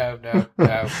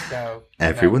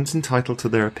 Everyone's entitled to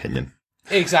their opinion.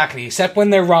 Exactly, except when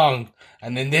they're wrong.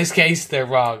 And in this case, they're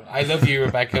wrong. I love you,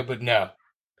 Rebecca, but no.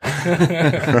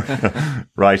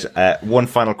 Right. One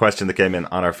final question that came in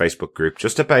on our Facebook group,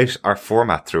 just about our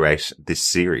format throughout this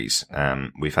series.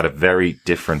 We've had a very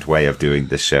different way of doing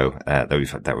this show,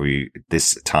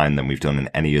 this time than we've done in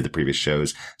any of the previous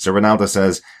shows. So Ronaldo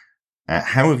says,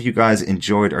 how have you guys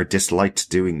enjoyed or disliked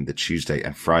doing the Tuesday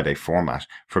and Friday format,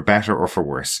 for better or for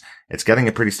worse? It's getting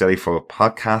a pretty steady flow of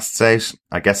podcasts out.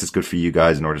 I guess it's good for you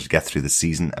guys in order to get through the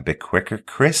season a bit quicker.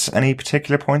 Chris, any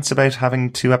particular points about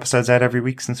having 2 episodes out every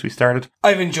week since we started?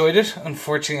 I've enjoyed it.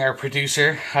 Unfortunately, our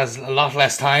producer has a lot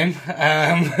less time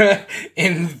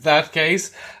in that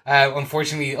case.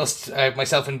 Unfortunately,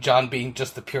 myself and John being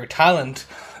just the pure talent,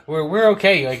 we're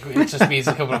okay. Like, it just means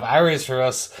a couple of hours for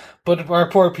us. But our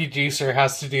poor producer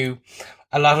has to do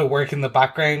a lot of work in the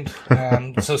background.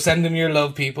 So send him your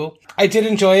love, people. I did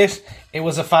enjoy it. It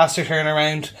was a faster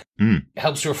turnaround. It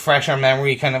helps to refresh our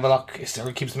memory kind of a lot,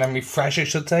 or keeps the memory fresh, I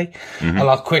should say, a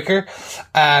lot quicker.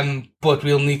 But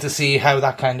we'll need to see how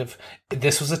that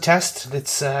this was a test.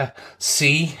 Let's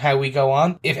see how we go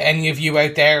on. If any of you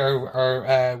out there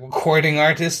are recording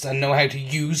artists and know how to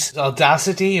use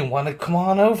Audacity and want to come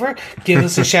on over, give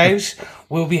us a shout.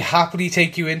 We'll be happily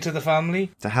take you into the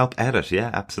family. To help edit, yeah,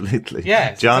 absolutely.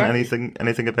 Yeah, John, exactly.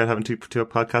 anything about having two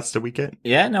podcasts a week out?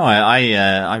 Yeah, no,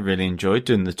 I really enjoyed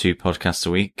doing the 2 podcasts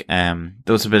a week. There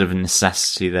was a bit of a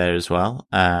necessity there as well.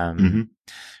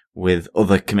 With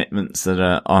other commitments that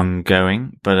are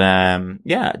ongoing. But,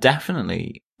 yeah,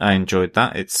 definitely I enjoyed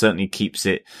that. It certainly keeps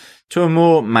it to a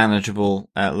more manageable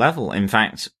level. In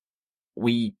fact,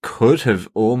 we could have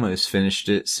almost finished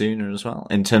it sooner as well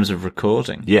in terms of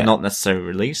recording. Yeah. Not necessarily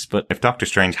release, but if Doctor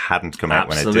Strange hadn't come out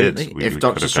when it did. If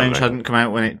Doctor Strange hadn't come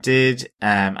out when it did,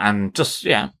 and just,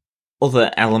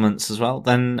 other elements as well,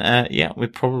 then, we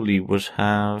probably would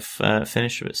have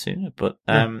finished a bit sooner. But,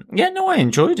 I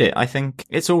enjoyed it. I think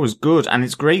it's always good. And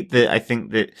it's great that I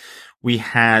think that we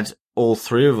had all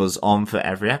 3 of us on for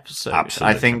every episode.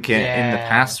 Absolutely. I think in the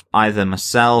past, either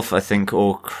myself,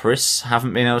 or Chris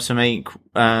haven't been able to make,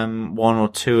 1 or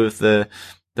 2 of the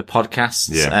podcasts.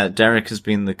 Yeah. Derek has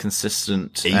been the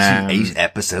consistent. 88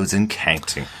 episodes and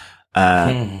counting.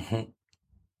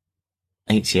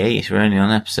 88. We're only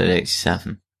on episode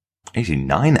 87.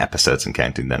 89 episodes and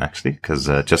counting then, actually, because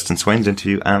Justin Swain's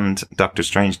interview and Doctor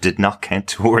Strange did not count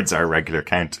towards our regular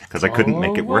count because I couldn't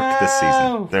make it work this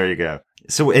season. There you go.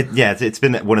 So it's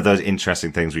been one of those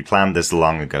interesting things. We planned this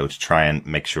long ago to try and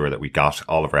make sure that we got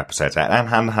all of our episodes out,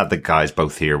 and had the guys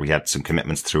both here. We had some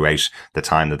commitments throughout the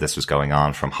time that this was going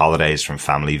on, from holidays, from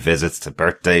family visits, to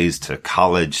birthdays, to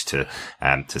college, to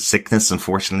sickness.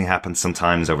 Unfortunately, happens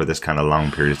sometimes over this kind of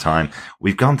long period of time.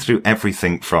 We've gone through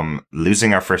everything from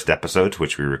losing our first episode,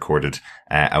 which we recorded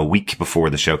a week before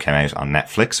the show came out on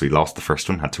Netflix. We lost the first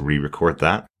one, had to re-record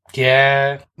that.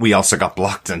 Yeah. We also got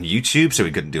blocked on YouTube, so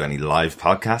we couldn't do any live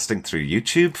podcasting through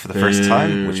YouTube for the first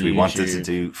time, which we wanted to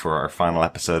do for our final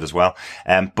episode as well.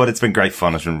 But it's been great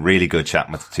fun. It's been really good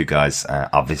chatting with the 2 guys,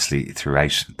 obviously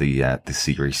throughout the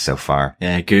series so far.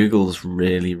 Yeah, Google's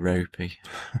really ropey.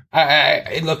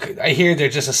 Look, I hear they're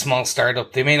just a small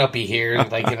startup. They may not be here in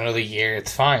another year.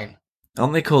 It's fine.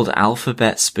 Aren't they called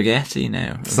Alphabet Spaghetti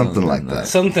now? Something like that.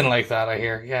 Something like that, I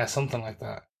hear. Yeah, something like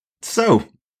that. So,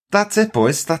 that's it,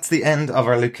 boys. That's the end of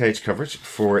our Luke Cage coverage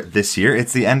for this year.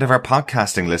 It's the end of our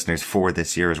podcasting listeners for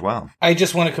this year as well. I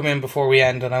just want to come in before we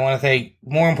end, and I want to say,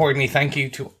 more importantly, thank you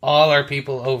to all our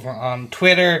people over on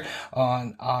Twitter,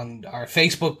 on our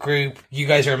Facebook group. You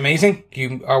guys are amazing.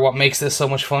 You are what makes this so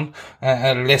much fun.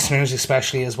 Our listeners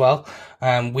especially as well.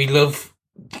 We love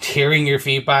hearing your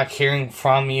feedback, hearing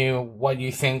from you, what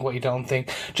you think, what you don't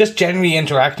think. Just generally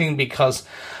interacting, because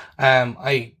I'm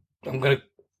going to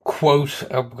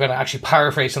I'm going to actually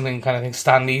paraphrase something kind of thing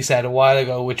Stan Lee said a while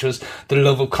ago, which was the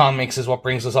love of comics is what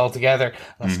brings us all together.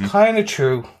 That's kind of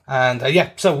true. And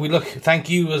so thank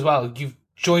you as well. You've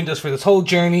joined us for this whole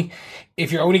journey.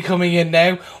 if you're only coming in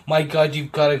now, my God,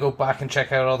 you've got to go back and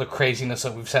check out all the craziness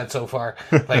that we've said so far.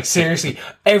 Like, seriously,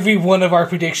 every one of our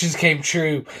predictions came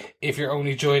true if you're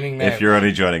only joining now. If you're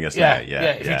only joining us now, yeah.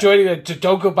 If you're joining,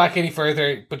 don't go back any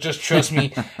further, but just trust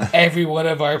me, every one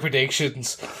of our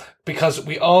predictions, because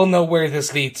we all know where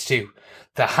this leads to.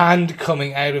 The hand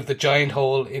coming out of the giant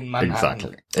hole in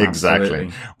Manhattan. Exactly.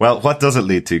 Absolutely. Well, what does it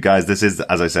lead to, guys? This is,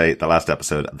 as I say, the last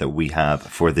episode that we have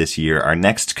for this year. Our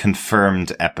next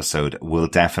confirmed episode will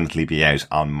definitely be out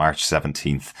on March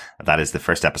 17th. That is the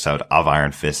first episode of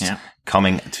Iron Fist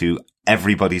coming to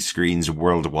everybody's screens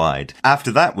worldwide.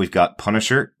 After that, we've got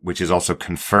Punisher, which is also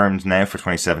confirmed now for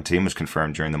 2017, was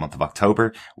confirmed during the month of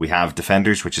October. We have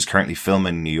Defenders, which is currently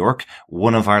filming in New York.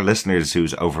 One of our listeners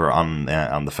who's over on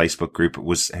the Facebook group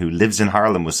who lives in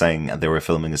Harlem was saying they were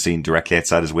filming a scene directly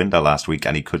outside his window last week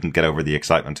and he couldn't get over the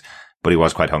excitement. But he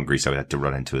was quite hungry, so he had to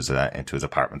run into his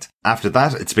apartment. After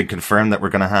that, it's been confirmed that we're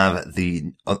going to have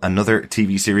another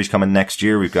TV series coming next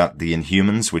year. We've got The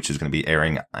Inhumans, which is going to be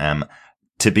airing,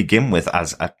 to begin with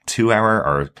as a 2-hour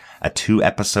or a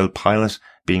 2-episode pilot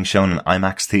being shown in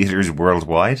IMAX theaters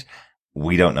worldwide.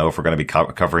 We don't know if we're going to be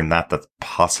covering that. That's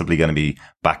possibly going to be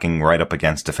backing right up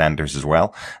against Defenders as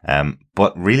well.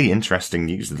 But really interesting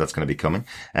news that's going to be coming.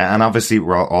 And obviously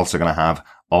we're also going to have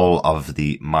all of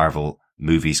the Marvel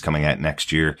movies coming out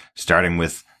next year, starting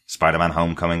with Spider-Man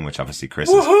Homecoming, which obviously Chris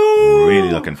is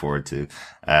really looking forward to,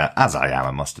 as I am,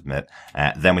 I must admit.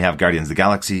 Then we have Guardians of the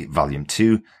Galaxy Volume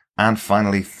 2. And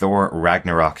finally, Thor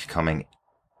Ragnarok coming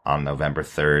on November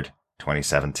 3rd,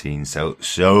 2017. So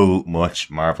much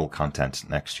Marvel content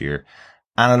next year.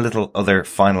 And a little other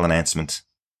final announcement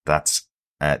that's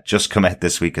just come out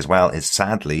this week as well is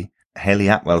sadly Hayley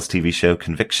Atwell's TV show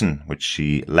Conviction, which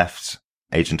she left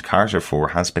Agent Carter for,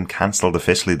 has been cancelled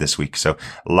officially this week. So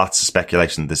lots of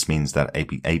speculation. This means that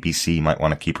ABC might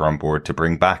want to keep her on board to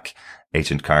bring back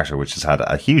Agent Carter, which has had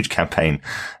a huge campaign,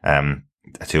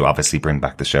 to obviously bring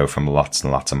back the show from lots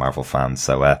and lots of Marvel fans.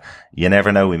 So, you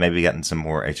never know. We may be getting some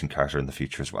more Agent Carter in the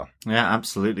future as well. Yeah,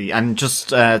 absolutely. And just,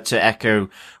 to echo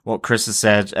what Chris has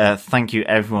said, thank you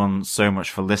everyone so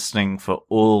much for listening, for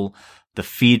all the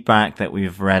feedback that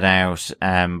we've read out,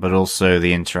 but also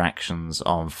the interactions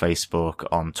on Facebook,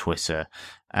 on Twitter.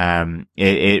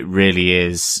 It really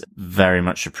is very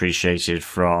much appreciated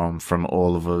from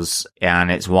all of us.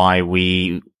 And it's why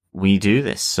we do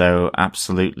this. So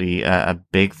absolutely a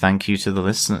big thank you to the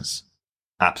listeners.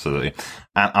 Absolutely.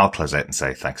 And I'll close out and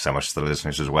say thanks so much to the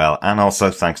listeners as well. And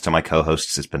also thanks to my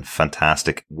co-hosts. It's been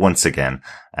fantastic once again,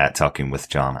 talking with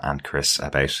John and Chris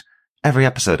about every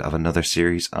episode of another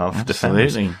series of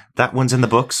Defenders. That one's in the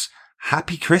books.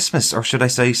 Happy Christmas, or should I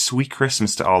say sweet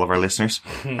Christmas to all of our listeners.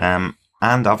 And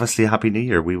obviously a happy New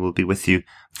Year. We will be with you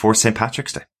for St.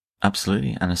 Patrick's Day.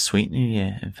 Absolutely. And a sweet New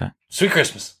Year, in fact. Sweet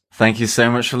Christmas. Thank you so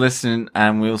much for listening,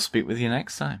 and we'll speak with you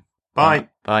next time. Bye.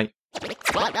 Bye. You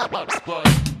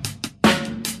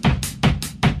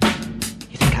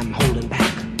think I'm holding back?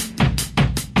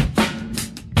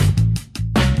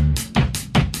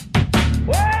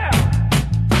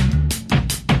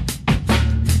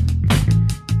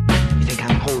 You think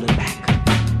I'm holding back?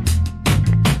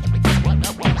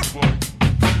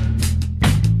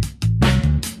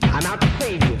 I'm out to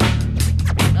save you.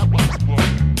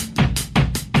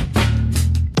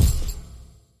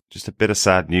 Just a bit of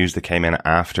sad news that came in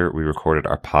after we recorded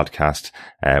our podcast.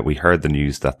 We heard the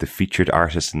news that the featured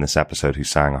artist in this episode who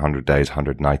sang 100 Days,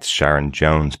 100 Nights, Sharon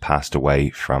Jones, passed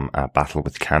away from a battle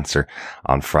with cancer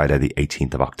on Friday, the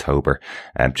 18th of October.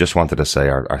 Just wanted to say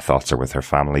our thoughts are with her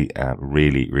family.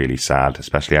 Really, really sad,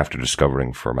 especially after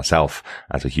discovering, for myself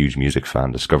as a huge music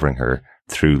fan, discovering her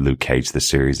through Luke Cage, this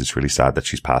series. It's really sad that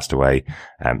she's passed away,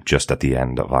 just at the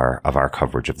end of our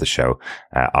coverage of the show.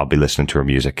 I'll be listening to her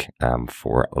music,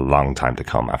 for a long time to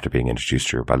come after being introduced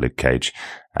to her by Luke Cage.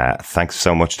 Thanks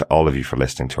so much to all of you for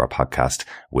listening to our podcast.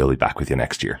 We'll be back with you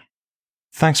next year.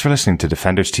 Thanks for listening to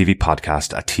Defenders TV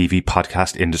Podcast, a TV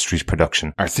podcast industries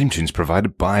production. Our theme tune's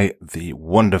provided by the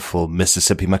wonderful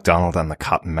Mississippi McDonald and the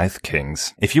Cottonmouth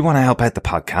Kings. If you want to help out the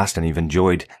podcast and you've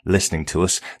enjoyed listening to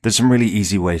us, there's some really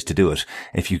easy ways to do it.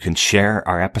 If you can share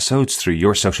our episodes through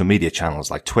your social media channels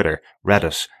like Twitter,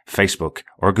 Reddit, Facebook,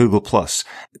 or Google+,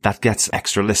 that gets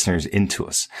extra listeners into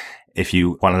us. If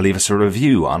you want to leave us a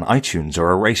review on iTunes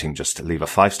or a rating, just leave a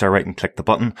 5-star rating, click the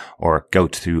button, or go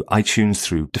to iTunes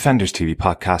through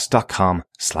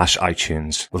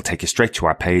defenderstvpodcast.com/iTunes. We'll take you straight to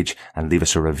our page and leave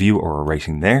us a review or a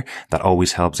rating there. That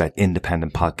always helps out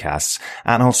independent podcasts.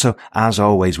 And also, as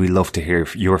always, we love to hear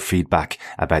your feedback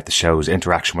about the show's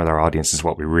interaction with our audience is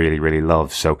what we really, really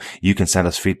love. So you can send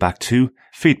us feedback to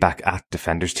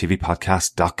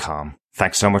feedback@defenderstvpodcast.com.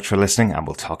 Thanks so much for listening, and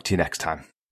we'll talk to you next time.